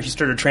after he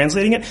started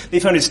translating it.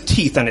 They found his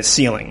teeth on his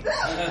ceiling.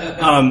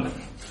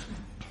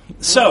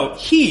 So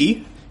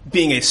he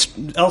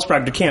L.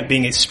 Sprague de Camp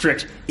being a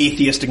strict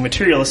atheistic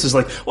materialist is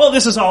like, well,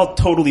 this is all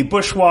totally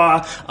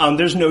bourgeois.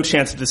 There's no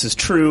chance that this is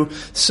true.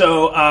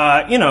 So,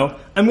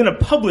 I'm going to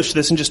publish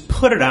this and just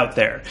put it out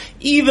there.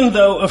 Even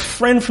though a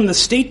friend from the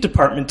State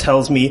Department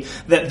tells me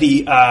that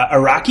the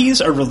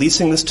Iraqis are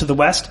releasing this to the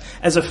West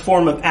as a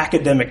form of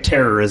academic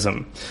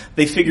terrorism.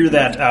 They figure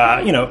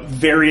that,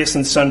 various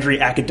and sundry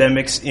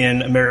academics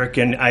in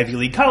American Ivy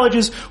League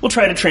colleges will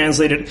try to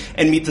translate it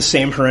and meet the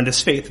same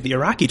horrendous fate that the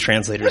Iraqi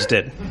translators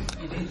did.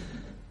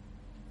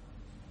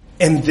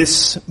 And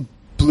this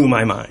blew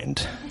my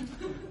mind.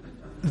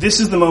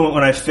 This is the moment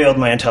when I failed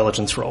my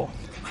intelligence roll.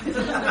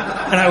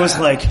 And I was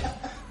like,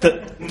 the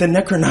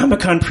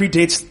Necronomicon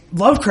predates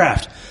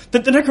Lovecraft. The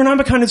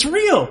Necronomicon is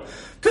real.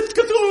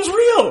 Cthulhu is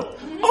real.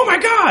 Oh my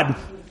God.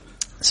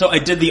 So I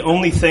did the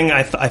only thing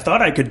I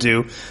thought I could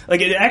do.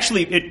 Like,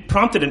 it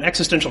prompted an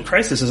existential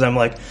crisis as I'm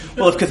like,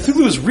 well, if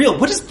Cthulhu is real,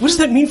 what does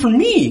that mean for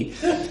me?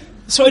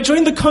 So I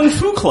joined the Kung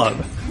Fu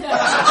Club.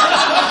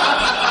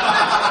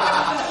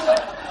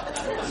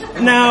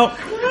 Now,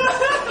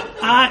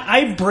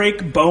 I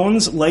break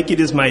bones like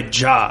it is my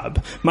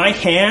job. My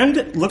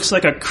hand looks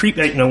like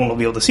no one will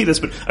be able to see this,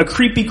 but a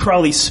creepy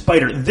crawly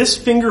spider. This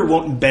finger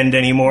won't bend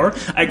anymore.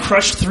 I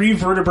crushed 3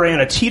 vertebrae on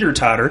a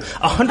teeter-totter.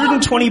 A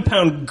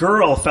 120-pound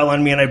girl fell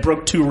on me and I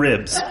broke 2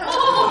 ribs.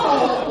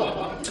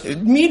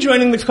 Me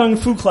joining the Kung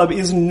Fu Club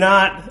is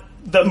not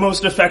the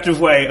most effective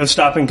way of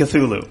stopping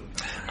Cthulhu.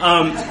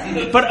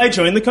 But I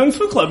joined the Kung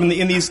Fu Club, and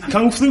these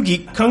Kung Fu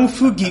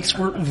geeks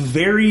were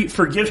very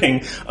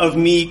forgiving of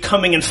me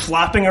coming and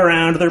flopping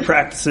around their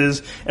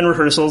practices and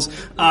rehearsals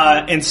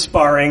and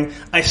sparring.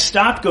 I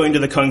stopped going to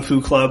the Kung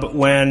Fu Club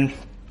when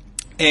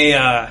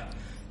a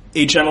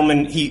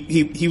gentleman,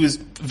 he was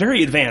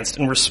very advanced,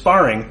 and we're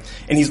sparring,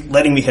 and he's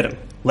letting me hit him.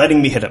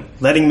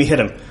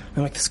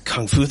 I'm like, this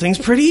Kung Fu thing's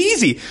pretty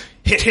easy.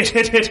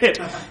 Hit.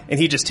 And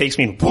he just takes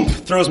me and boom,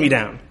 throws me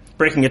down,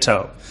 breaking a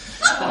toe.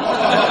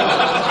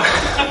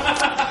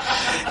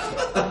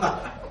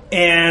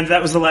 And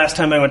that was the last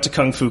time I went to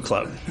Kung Fu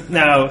Club.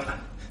 Now,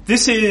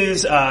 this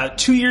is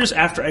 2 years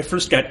after I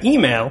first got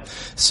email,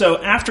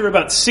 so after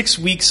about 6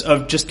 weeks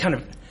of just kind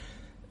of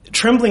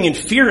trembling in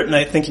fear at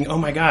night, thinking, oh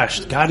my gosh,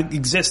 God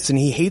exists and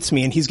he hates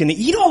me and he's going to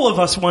eat all of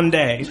us one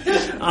day,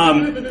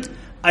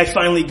 I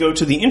finally go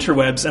to the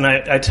interwebs and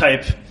I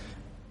type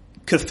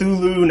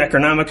Cthulhu,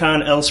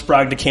 Necronomicon, L.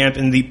 Sprague de Camp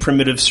in the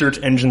primitive search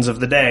engines of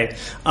the day.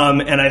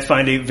 And I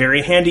find a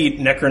very handy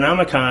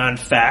Necronomicon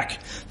fact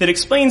that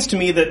explains to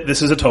me that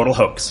this is a total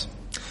hoax.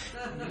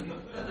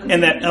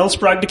 And that L.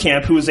 Sprague de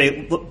Camp, who is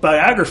a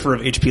biographer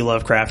of H.P.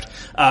 Lovecraft,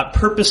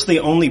 purposely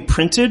only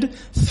printed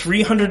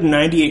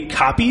 398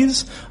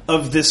 copies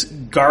of this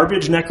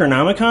garbage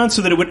Necronomicon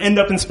so that it would end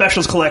up in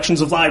specials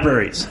collections of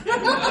libraries.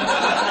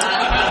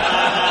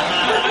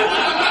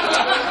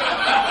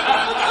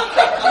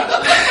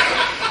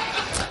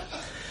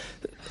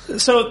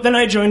 So then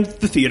I joined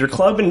the theater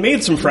club and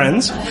made some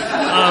friends. And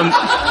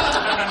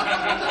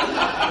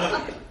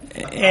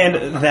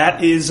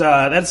that's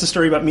the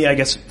story about me, I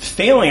guess,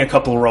 failing a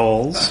couple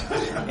roles.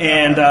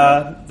 And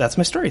that's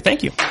my story.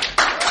 Thank you.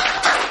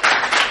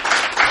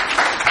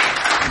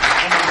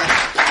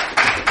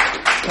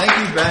 Thank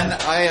you, Ben.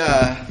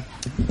 I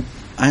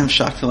am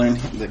shocked to learn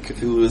that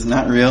Cthulhu is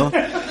not real.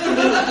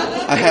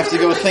 I have to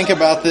go think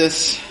about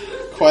this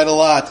quite a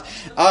lot.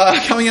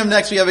 Coming up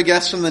next, we have a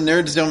guest from the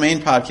Nerds Domain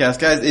podcast.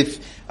 Guys, if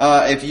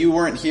you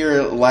weren't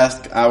here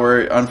last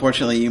hour,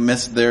 unfortunately you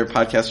missed their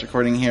podcast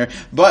recording here,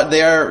 but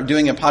they are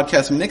doing a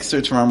podcast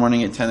mixer tomorrow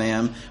morning at 10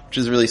 a.m., which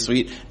is really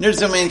sweet. Nerds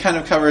Domain kind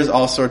of covers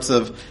all sorts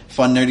of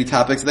fun, nerdy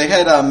topics. They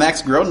had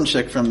Max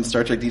Grodenchik from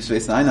Star Trek Deep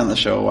Space Nine on the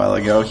show a while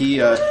ago. He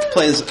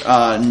plays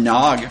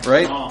Nog,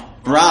 right?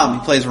 Rom.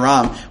 He plays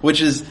Rom,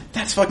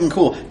 that's fucking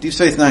cool. Deep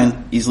Space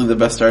Nine, easily the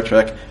best Star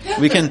Trek.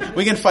 We can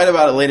fight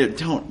about it later.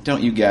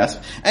 Don't you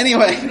gasp.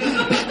 Anyway,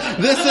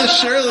 this is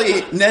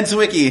Shirley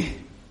Niedzwiecki.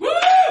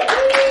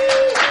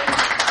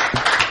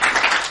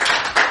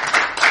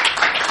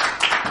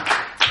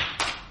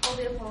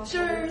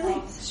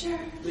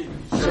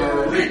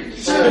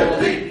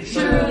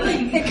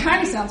 Shirley. It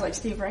kind of sounds like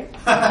Steve, right?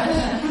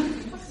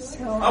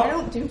 So I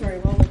don't do very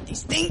well with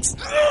these things.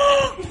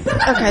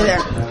 Okay, there.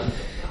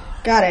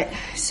 Got it.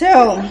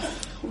 So,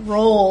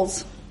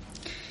 roles.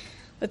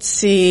 Let's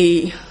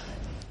see.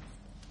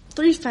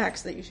 3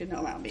 facts that you should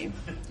know about me.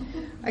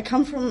 I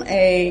come from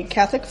a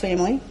Catholic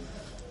family,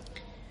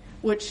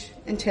 which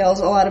entails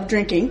a lot of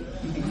drinking.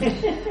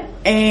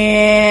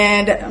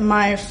 And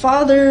my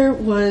father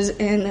was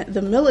in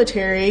the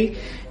military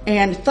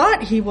and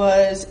thought he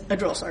was a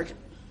drill sergeant.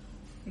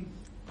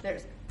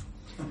 There's it.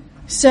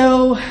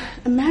 So,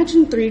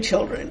 imagine 3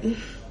 children.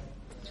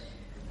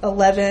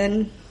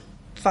 11,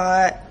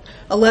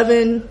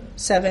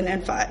 7,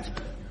 and 5.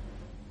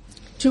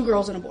 2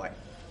 girls and a boy.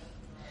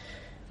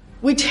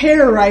 We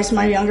terrorized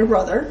my younger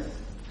brother,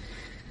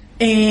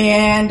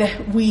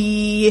 and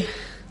we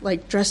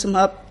dress him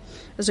up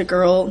as a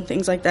girl and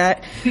things like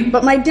that.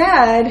 But my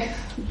dad,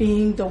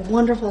 being the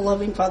wonderful,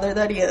 loving father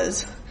that he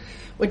is,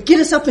 would get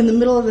us up in the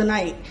middle of the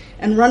night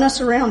and run us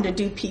around to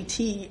do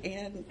PT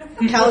and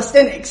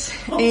calisthenics.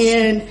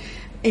 And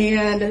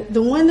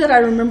the one that I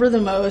remember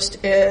the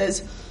most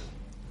is,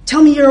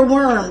 tell me you're a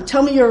worm,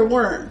 tell me you're a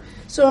worm.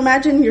 So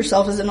imagine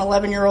yourself as an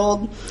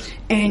 11-year-old,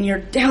 and you're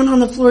down on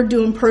the floor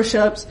doing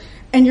push-ups,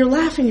 and you're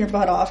laughing your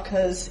butt off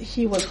because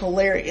he was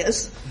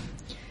hilarious.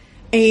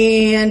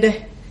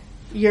 And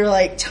you're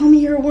like, tell me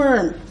you're a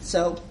worm.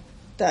 So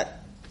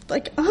that,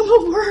 like, I'm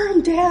a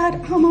worm, Dad,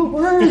 I'm a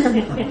worm.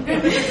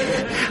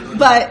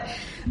 But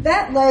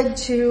that led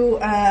to,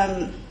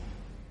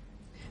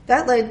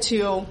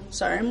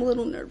 sorry, I'm a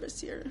little nervous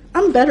here.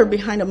 I'm better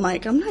behind a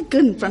mic. I'm not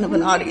good in front of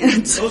an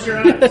audience. Close your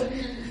eyes.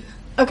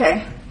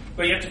 Okay.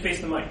 But you have to face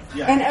the mic.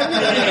 Yeah. And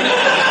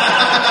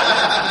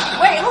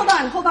wait,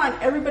 hold on.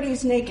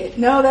 Everybody's naked.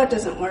 No, that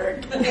doesn't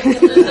work.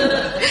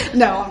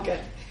 No, I'm good.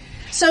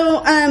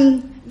 So,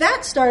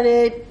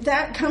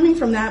 that coming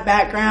from that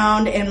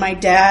background, and my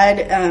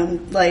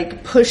dad,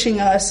 like,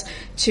 pushing us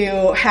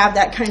to have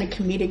that kind of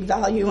comedic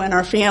value in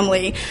our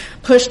family,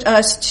 pushed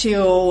us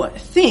to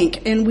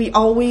think. And we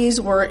always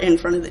were in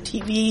front of the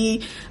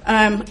TV.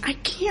 I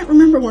can't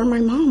remember where my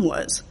mom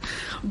was,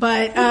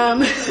 but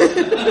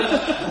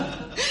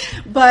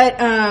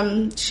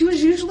she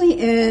was usually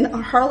in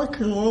a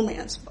Harlequin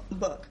romance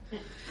book.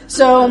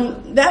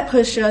 So that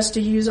pushed us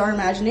to use our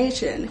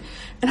imagination.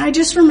 And I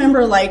just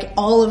remember, like,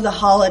 all of the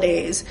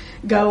holidays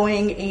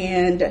going,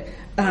 and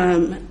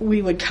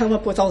we would come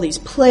up with all these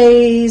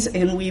plays,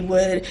 and we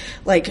would,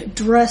 like,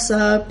 dress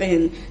up,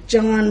 and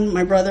John,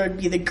 my brother, would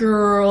be the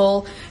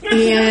girl,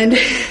 and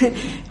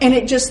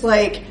it just,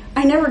 like,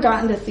 I never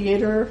got into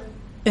theater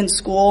in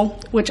school,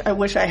 which I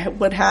wish I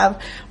would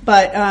have,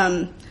 but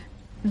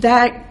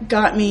that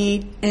got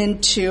me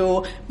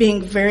into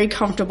being very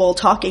comfortable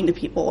talking to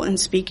people and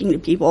speaking to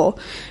people.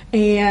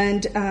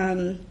 And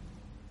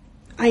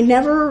I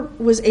never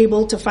was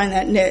able to find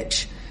that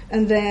niche.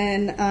 And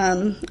then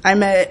I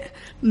met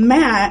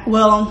Matt.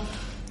 Well,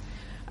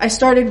 I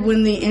started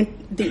when the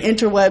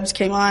interwebs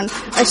came on.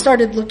 I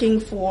started looking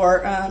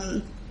for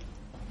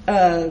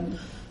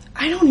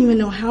I don't even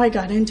know how I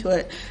got into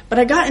it, but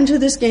I got into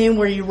this game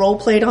where you role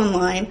played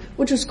online,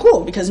 which was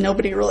cool because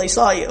nobody really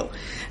saw you,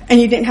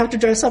 and you didn't have to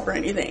dress up or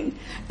anything.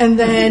 And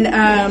then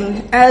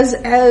as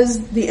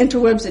the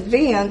interwebs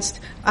advanced,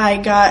 I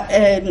got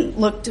and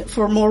looked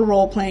for more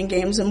role playing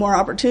games and more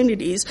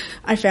opportunities.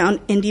 I found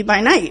Indie by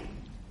Night,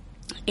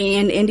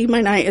 and Indie by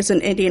Night is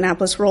an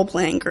Indianapolis role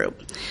playing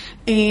group.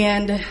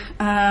 And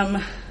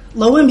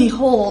lo and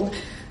behold,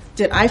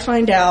 did I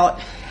find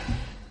out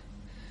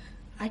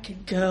I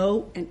could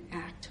go and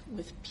act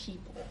with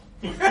people.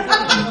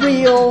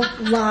 Real,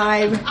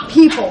 live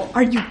people.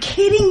 Are you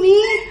kidding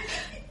me?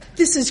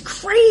 This is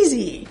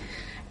crazy.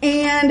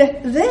 And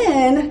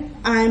then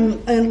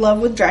I'm in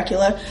love with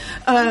Dracula.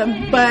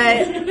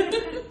 But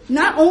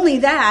not only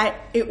that,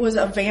 it was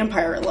a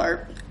vampire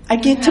alert. I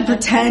get to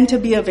pretend to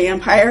be a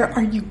vampire.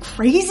 Are you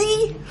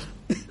crazy?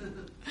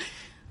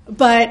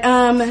 But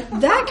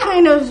that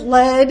kind of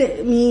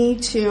led me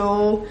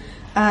to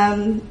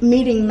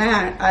meeting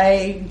Matt.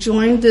 I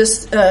joined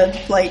this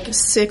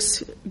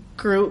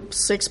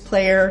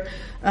six-player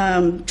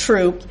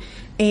troupe,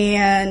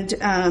 and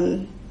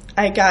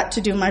I got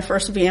to do my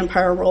first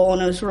vampire role,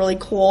 and it was really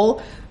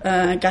cool.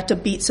 I got to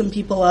beat some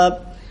people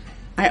up.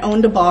 I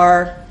owned a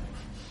bar.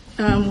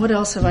 What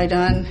else have I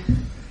done?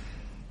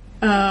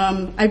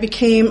 I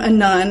became a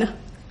nun,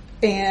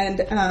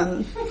 and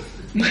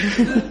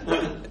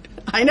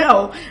I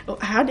know.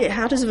 How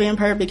does a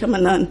vampire become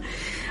a nun?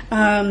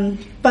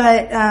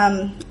 But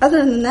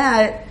other than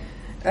that,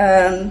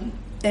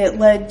 it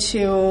led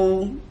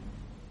to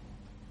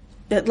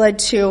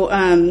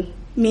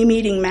me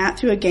meeting Matt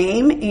through a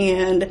game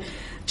and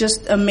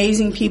just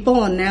amazing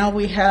people. And now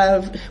we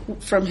have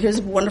from his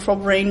wonderful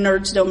brain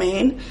Nerds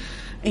Domain,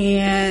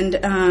 and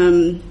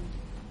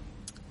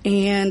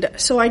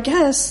so I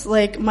guess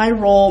like my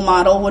role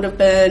model would have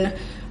been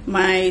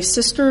my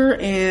sister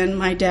and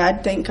my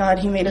dad. Thank God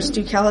he made us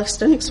do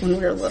calisthenics when we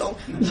were little.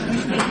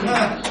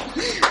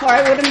 Or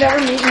I would have never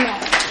met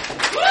Matt.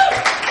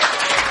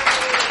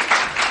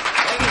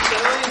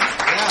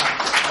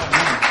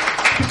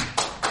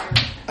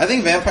 I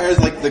think vampire is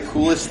like the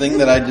coolest thing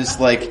that I just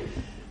like.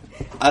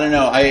 I don't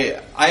know.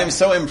 I am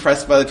so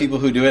impressed by the people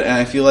who do it, and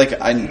I feel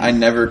like I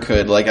never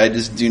could. Like I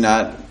just do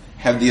not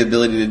have the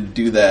ability to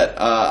do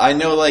that. I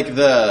know like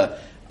the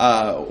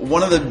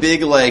one of the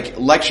big like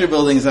lecture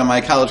buildings on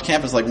my college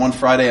campus, like one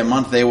Friday a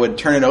month, they would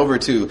turn it over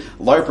to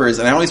LARPers,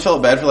 and I always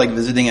felt bad for like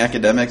visiting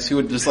academics who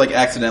would just like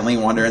accidentally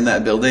wander in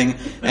that building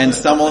and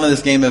stumble into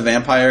this game of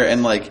vampire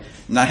and like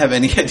not have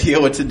any idea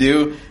what to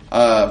do.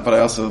 But I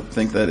also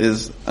think that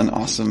is an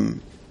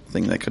awesome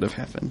thing that could have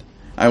happened.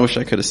 I wish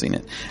I could have seen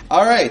it.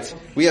 All right,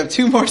 we have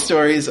two more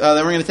stories. Then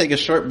we're going to take a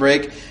short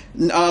break.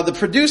 The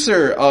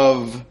producer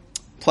of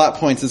Plot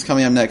Points is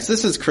coming up next.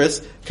 This is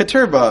Chris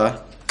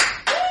Koterba.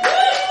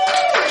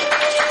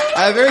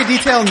 I have very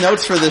detailed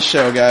notes for this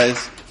show, guys.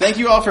 Thank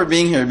you all for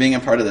being here, being a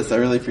part of this. I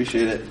really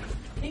appreciate it.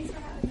 Thanks for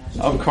having us.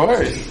 Of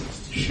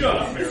course. Shut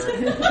up, Eric.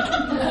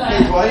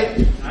 Hey,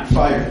 Dwight.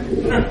 fired.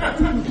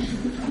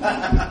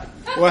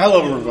 Well,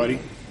 hello, everybody.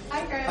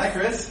 Hi,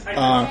 Chris.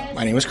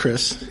 My name is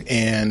Chris,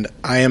 and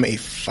I am a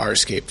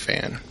Farscape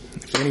fan.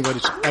 If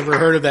anybody's ever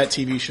heard of that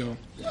TV show,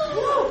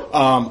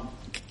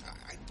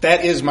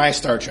 that is my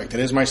Star Trek. That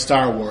is my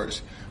Star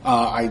Wars.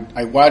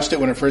 I watched it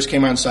when it first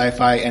came on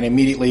Sci-Fi, and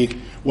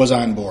immediately was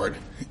on board.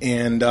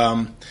 And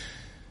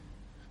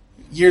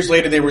years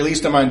later, they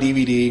released them on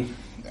DVD.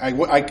 I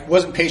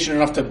wasn't patient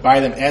enough to buy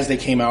them as they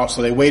came out,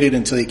 so they waited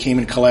until they came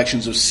in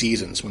collections of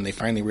seasons when they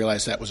finally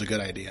realized that was a good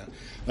idea.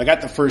 I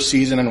got the first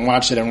season and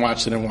watched it and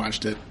watched it and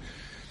watched it.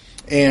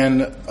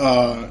 And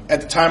at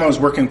the time I was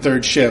working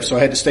third shift, so I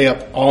had to stay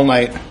up all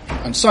night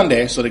on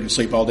Sunday so they could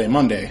sleep all day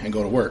Monday and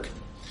go to work.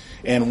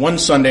 And one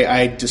Sunday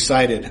I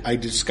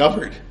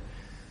discovered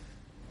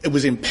it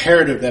was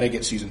imperative that I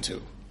get season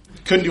 2.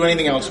 Couldn't do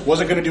anything else.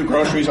 Wasn't going to do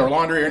groceries or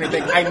laundry or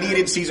anything. I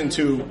needed season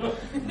 2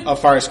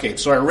 of Farscape.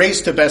 So I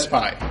raced to Best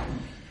Buy.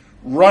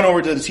 Run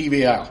over to the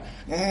TV aisle.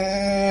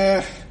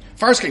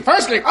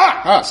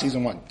 Farscape!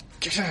 Season 1.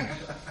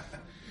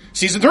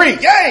 Season 3!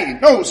 Yay!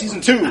 No,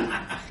 season 2.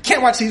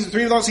 Can't watch season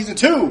 3 without season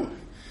 2.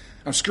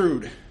 I'm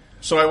screwed.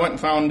 So I went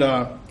and found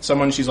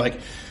someone. She's like,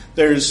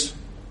 there's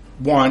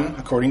one,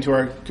 according to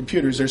our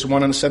computers, there's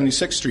one on the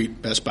 76th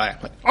Street Best Buy.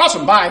 I'm like,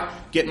 awesome, bye.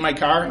 Get in my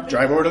car,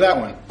 drive over to that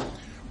one.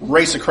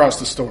 Race across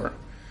the store.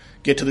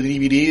 Get to the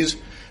DVDs.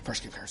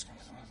 Farscape.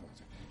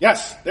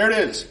 Yes, there it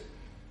is.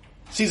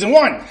 Season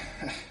 1.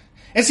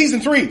 And season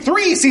 3.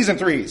 3 season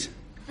 3s.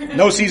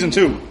 No season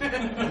 2.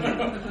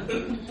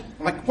 I'm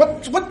like,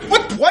 what?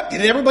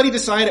 Did everybody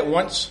decide at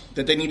once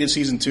that they needed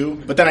season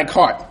 2? But then I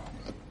caught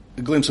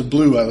a glimpse of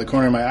blue out of the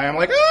corner of my eye. I'm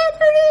like, there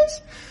it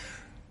is.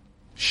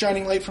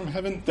 Shining light from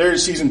heaven.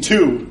 There's season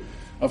 2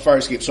 of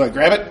Farscape. So I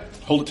grab it,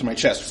 hold it to my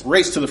chest,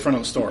 race to the front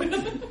of the store.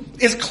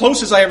 As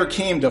close as I ever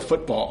came to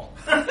football.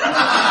 And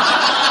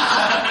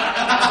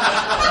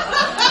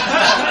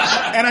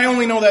I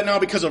only know that now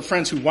because of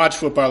friends who watch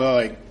football. They're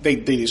like, they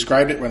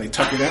described it when they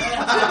tuck it in. And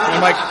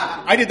I'm like,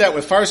 I did that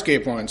with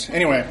Farscape once.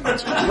 Anyway,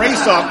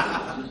 raced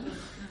up,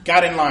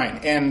 got in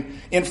line. And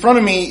in front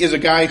of me is a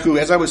guy who,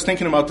 as I was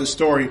thinking about this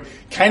story,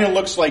 kind of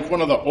looks like one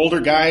of the older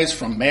guys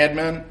from Mad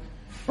Men.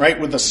 Right,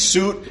 with the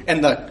suit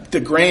and the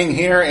graying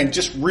hair and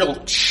just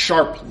real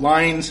sharp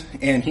lines.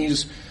 And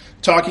he's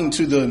talking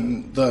to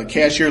the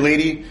cashier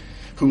lady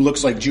who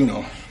looks like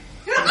Juno.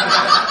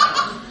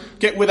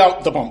 Get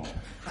without the bump.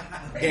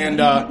 And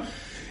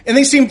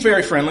they seem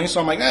very friendly, so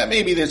I'm like,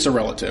 maybe that's a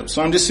relative.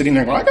 So I'm just sitting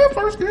there going, I got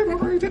Farscape,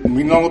 and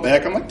reading all the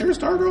back. I'm like, there's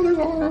Stargirl, there's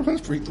all of them.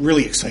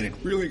 Really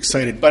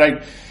excited.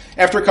 But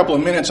after a couple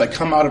of minutes, I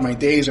come out of my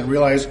daze and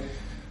realize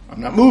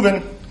I'm not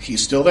moving.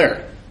 He's still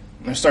there.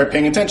 And I start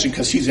paying attention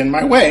because he's in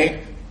my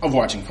way of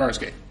watching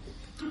Farscape.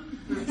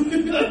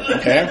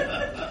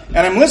 Okay? And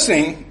I'm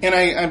listening, and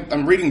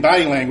I'm reading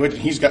body language,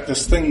 and he's got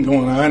this thing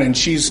going on, and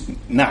she's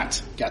not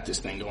got this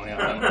thing going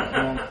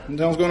on. What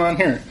the hell's going on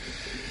here?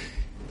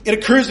 It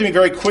occurs to me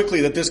very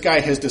quickly that this guy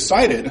has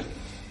decided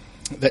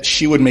that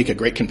she would make a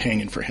great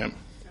companion for him.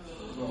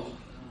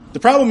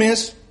 The problem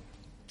is,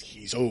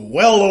 he's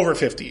well over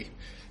 50.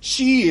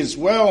 She is,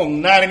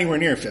 not anywhere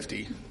near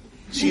 50.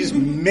 She's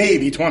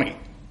maybe 20.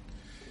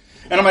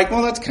 And I'm like,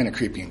 well, that's kind of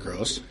creepy and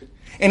gross.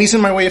 And he's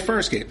in my way of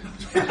Farscape.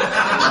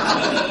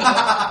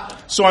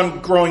 So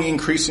I'm growing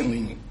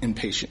increasingly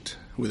impatient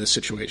with this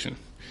situation.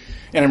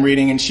 And I'm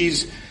reading, and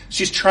she's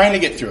trying to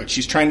get through it.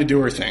 She's trying to do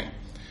her thing.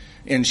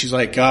 And she's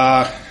like,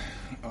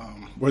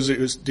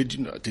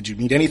 did you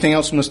need anything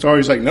else from the story?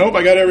 He's like, nope,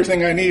 I got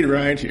everything I need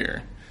right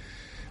here.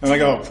 I'm like,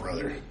 oh,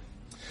 brother.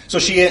 So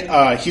she's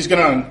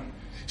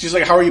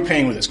like, how are you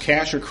paying with this,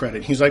 cash or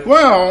credit? He's like,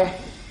 well,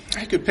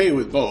 I could pay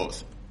with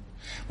both.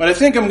 But I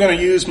think I'm going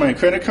to use my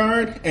credit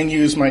card and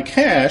use my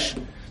cash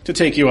to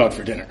take you out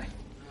for dinner.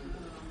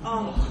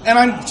 Oh. And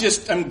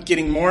I'm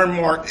getting more and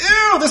more,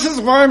 ew, this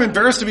is why I'm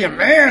embarrassed to be a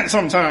man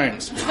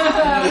sometimes.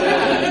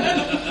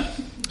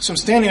 So I'm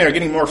standing there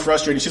getting more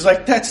frustrated. She's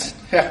like,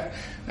 I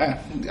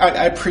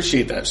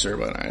appreciate that, sir,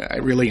 but I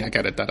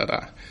got it,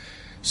 da-da-da.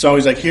 So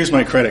he's like, here's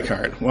my credit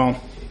card.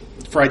 Well,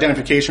 for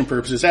identification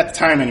purposes, at the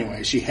time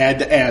anyway, she had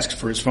to ask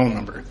for his phone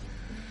number.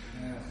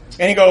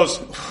 And he goes,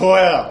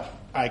 well,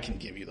 I can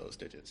give you those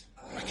digits.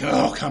 I'm like,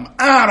 oh, come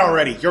on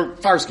already. You're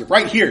Farscape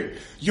right here.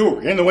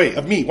 You're in the way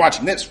of me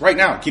watching this right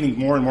now, getting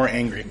more and more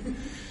angry.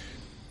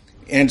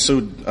 And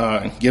so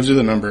gives her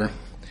the number.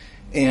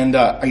 And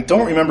I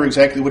don't remember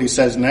exactly what he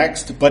says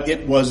next, but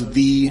it was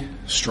the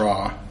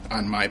straw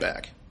on my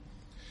back.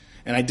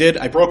 And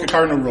I broke a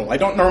cardinal rule. I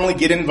don't normally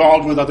get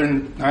involved with other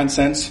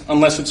nonsense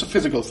unless it's a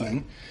physical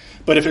thing.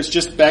 But if it's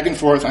just back and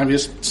forth, I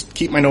just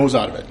keep my nose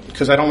out of it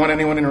because I don't want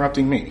anyone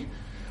interrupting me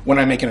when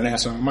I'm making an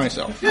ass out of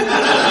myself.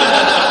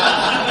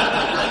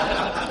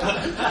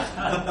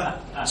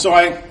 So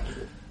I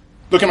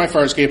look at my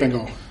Farscape and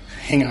go,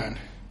 hang on,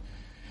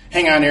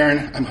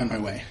 Aaron, I'm on my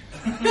way.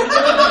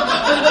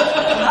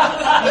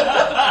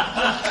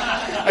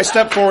 I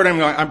step forward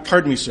and I'm going,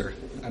 pardon me, sir.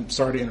 I'm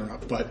sorry to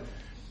interrupt, but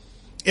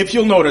if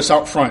you'll notice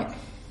out front,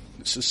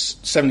 this is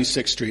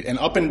 76th Street, and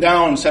up and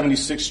down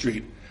 76th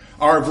Street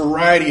are a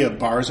variety of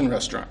bars and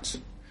restaurants.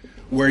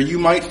 where you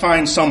might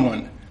find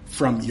someone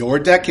from your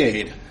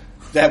decade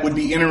that would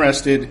be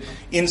interested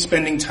in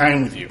spending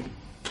time with you.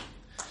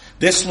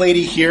 This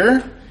lady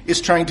here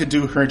is trying to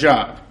do her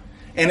job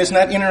and is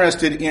not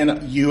interested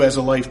in you as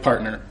a life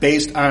partner.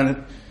 Based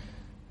on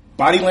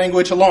body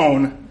language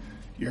alone,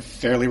 you're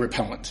fairly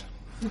repellent.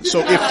 So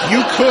if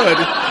you could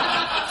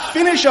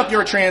finish up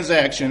your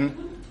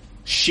transaction,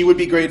 she would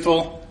be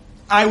grateful,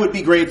 I would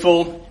be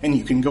grateful, and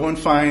you can go and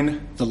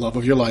find the love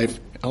of your life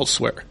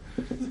elsewhere.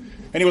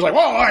 And he was like,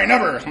 well, I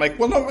never. I'm like,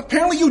 well, no,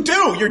 apparently you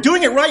do. You're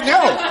doing it right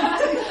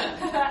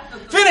now.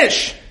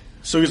 Finish.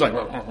 So he's like,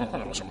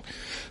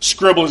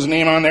 scribble his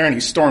name on there, and he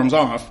storms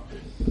off.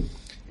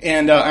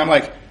 And I'm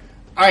like,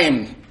 I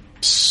am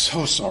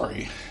so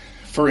sorry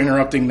for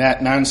interrupting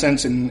that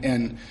nonsense,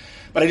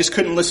 but I just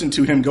couldn't listen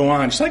to him go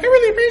on. She's like, I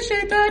really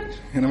appreciate that.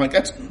 And I'm like,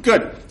 that's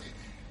good.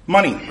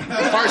 Money.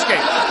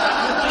 Farscape.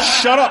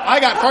 Shut up. I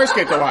got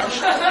Farscape to watch.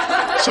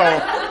 So,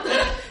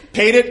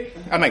 paid it.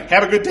 I'm like,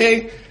 have a good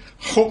day.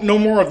 Hope no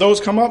more of those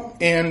come up,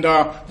 and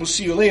we'll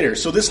see you later.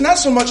 So this is not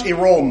so much a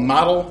role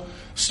model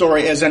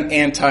story as an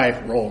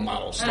anti-role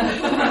model story.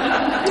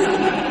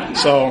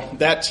 So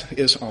that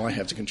is all I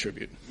have to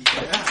contribute.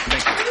 Thank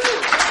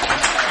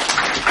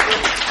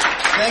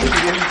you.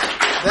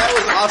 That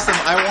was awesome.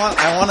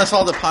 I want us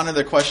all to ponder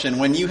the question.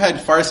 When you had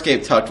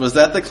Farscape tucked, was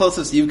that the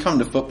closest you've come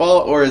to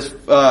football, or is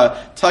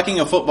tucking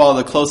a football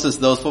the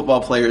closest those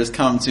football players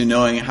come to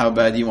knowing how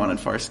bad you wanted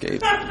Farscape?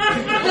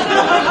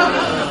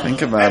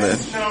 Think about it.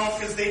 No,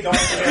 because they don't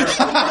care.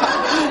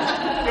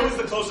 It was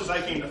the closest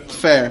I came to football.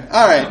 Fair.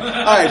 All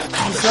right.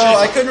 So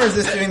I couldn't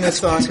resist doing this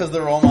song because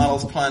the role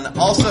models pun.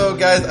 Also,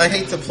 guys, I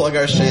hate to plug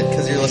our shit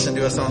because you're listening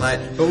to us all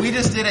night, but we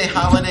just did a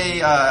holiday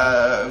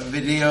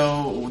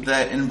video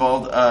that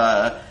involved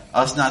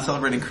us not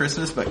celebrating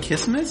Christmas but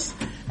Kissmas,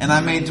 and I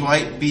made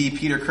Dwight be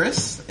Peter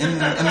Criss in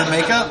the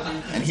makeup,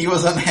 and he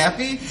was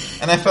unhappy,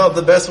 and I felt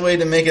the best way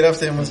to make it up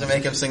to him was to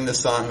make him sing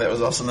this song that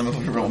was also in the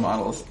movie Role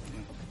Models.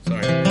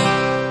 Sorry.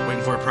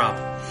 Waiting for a prop.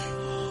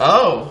 Oh.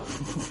 All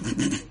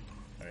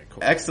right,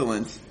 cool.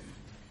 Excellent.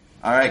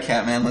 All right,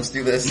 Catman, let's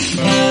do this.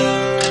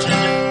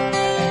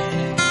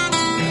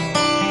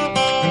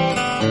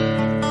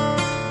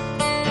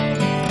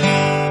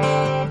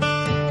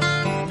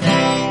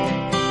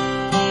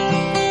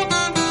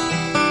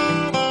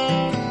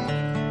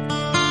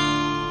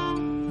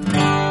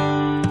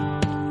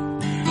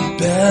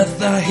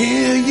 Beth, I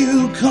hear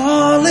you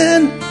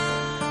calling,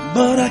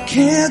 but I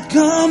can't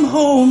come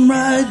home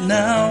right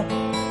now.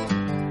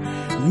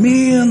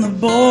 Me and the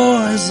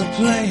boys are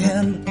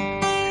playing,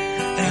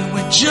 and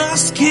we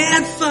just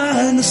can't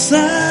find the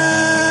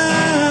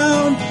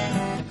sound.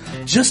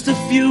 Just a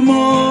few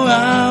more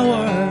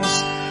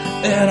hours,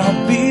 and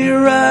I'll be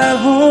right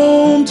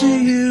home to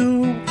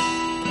you.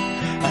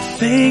 I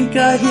think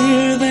I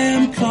hear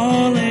them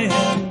calling.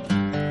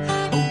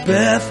 Oh,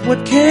 Beth,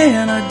 what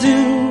can I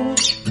do?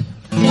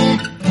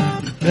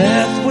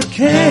 Beth, what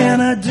can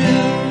I do?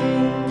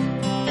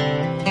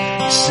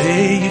 You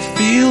say you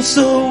feel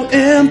so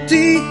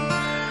empty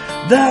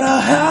that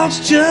our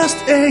house just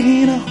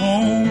ain't a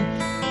home.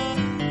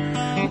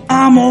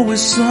 I'm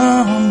always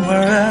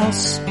somewhere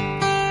else,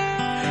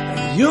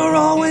 and you're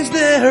always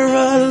there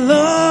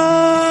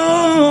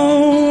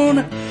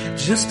alone.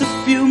 Just a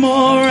few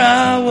more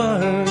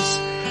hours,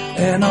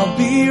 and I'll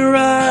be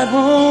right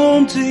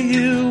home to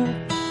you.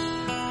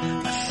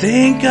 I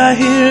think I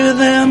hear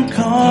them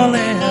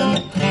calling.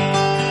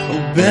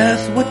 Oh,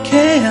 Beth, what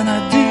can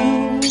I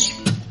do?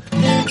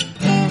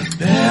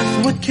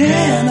 Beth, what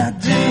can I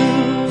do?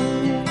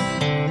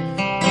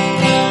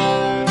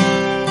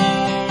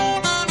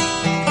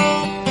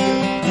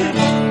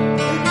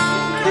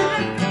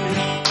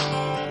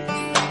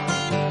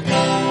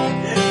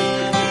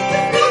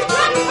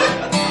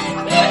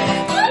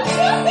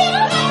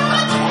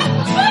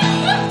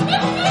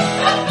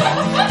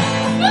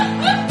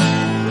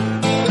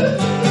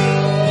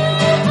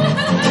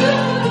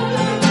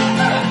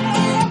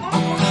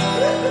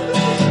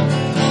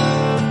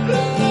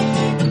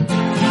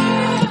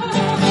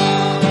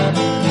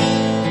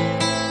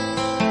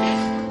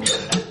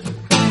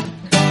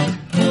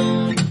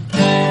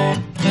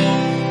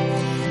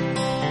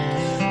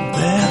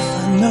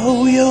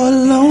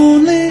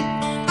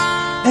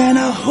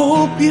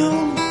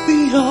 You'll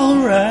be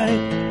alright,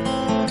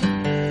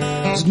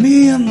 'cause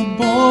me and the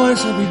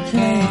boys will be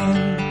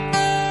playing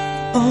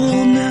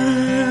all night.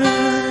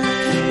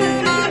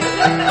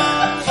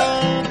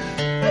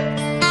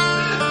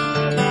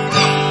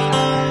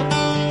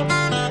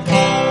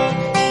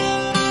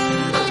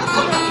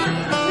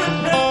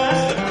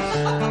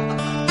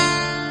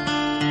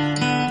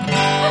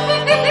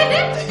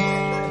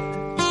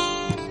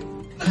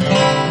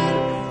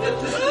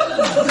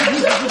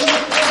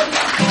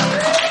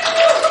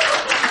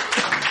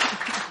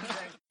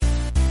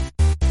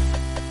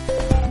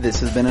 This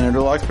has been a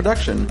Nerdalogs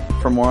production.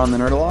 For more on the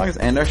Nerdalogs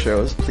and our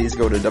shows, please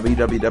go to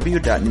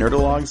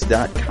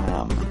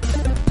www.nerdalogs.com.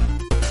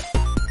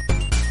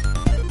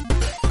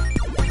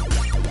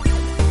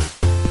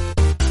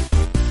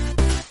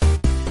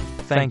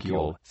 Thank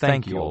you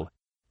all.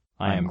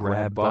 I am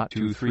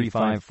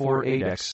GrabBot23548X.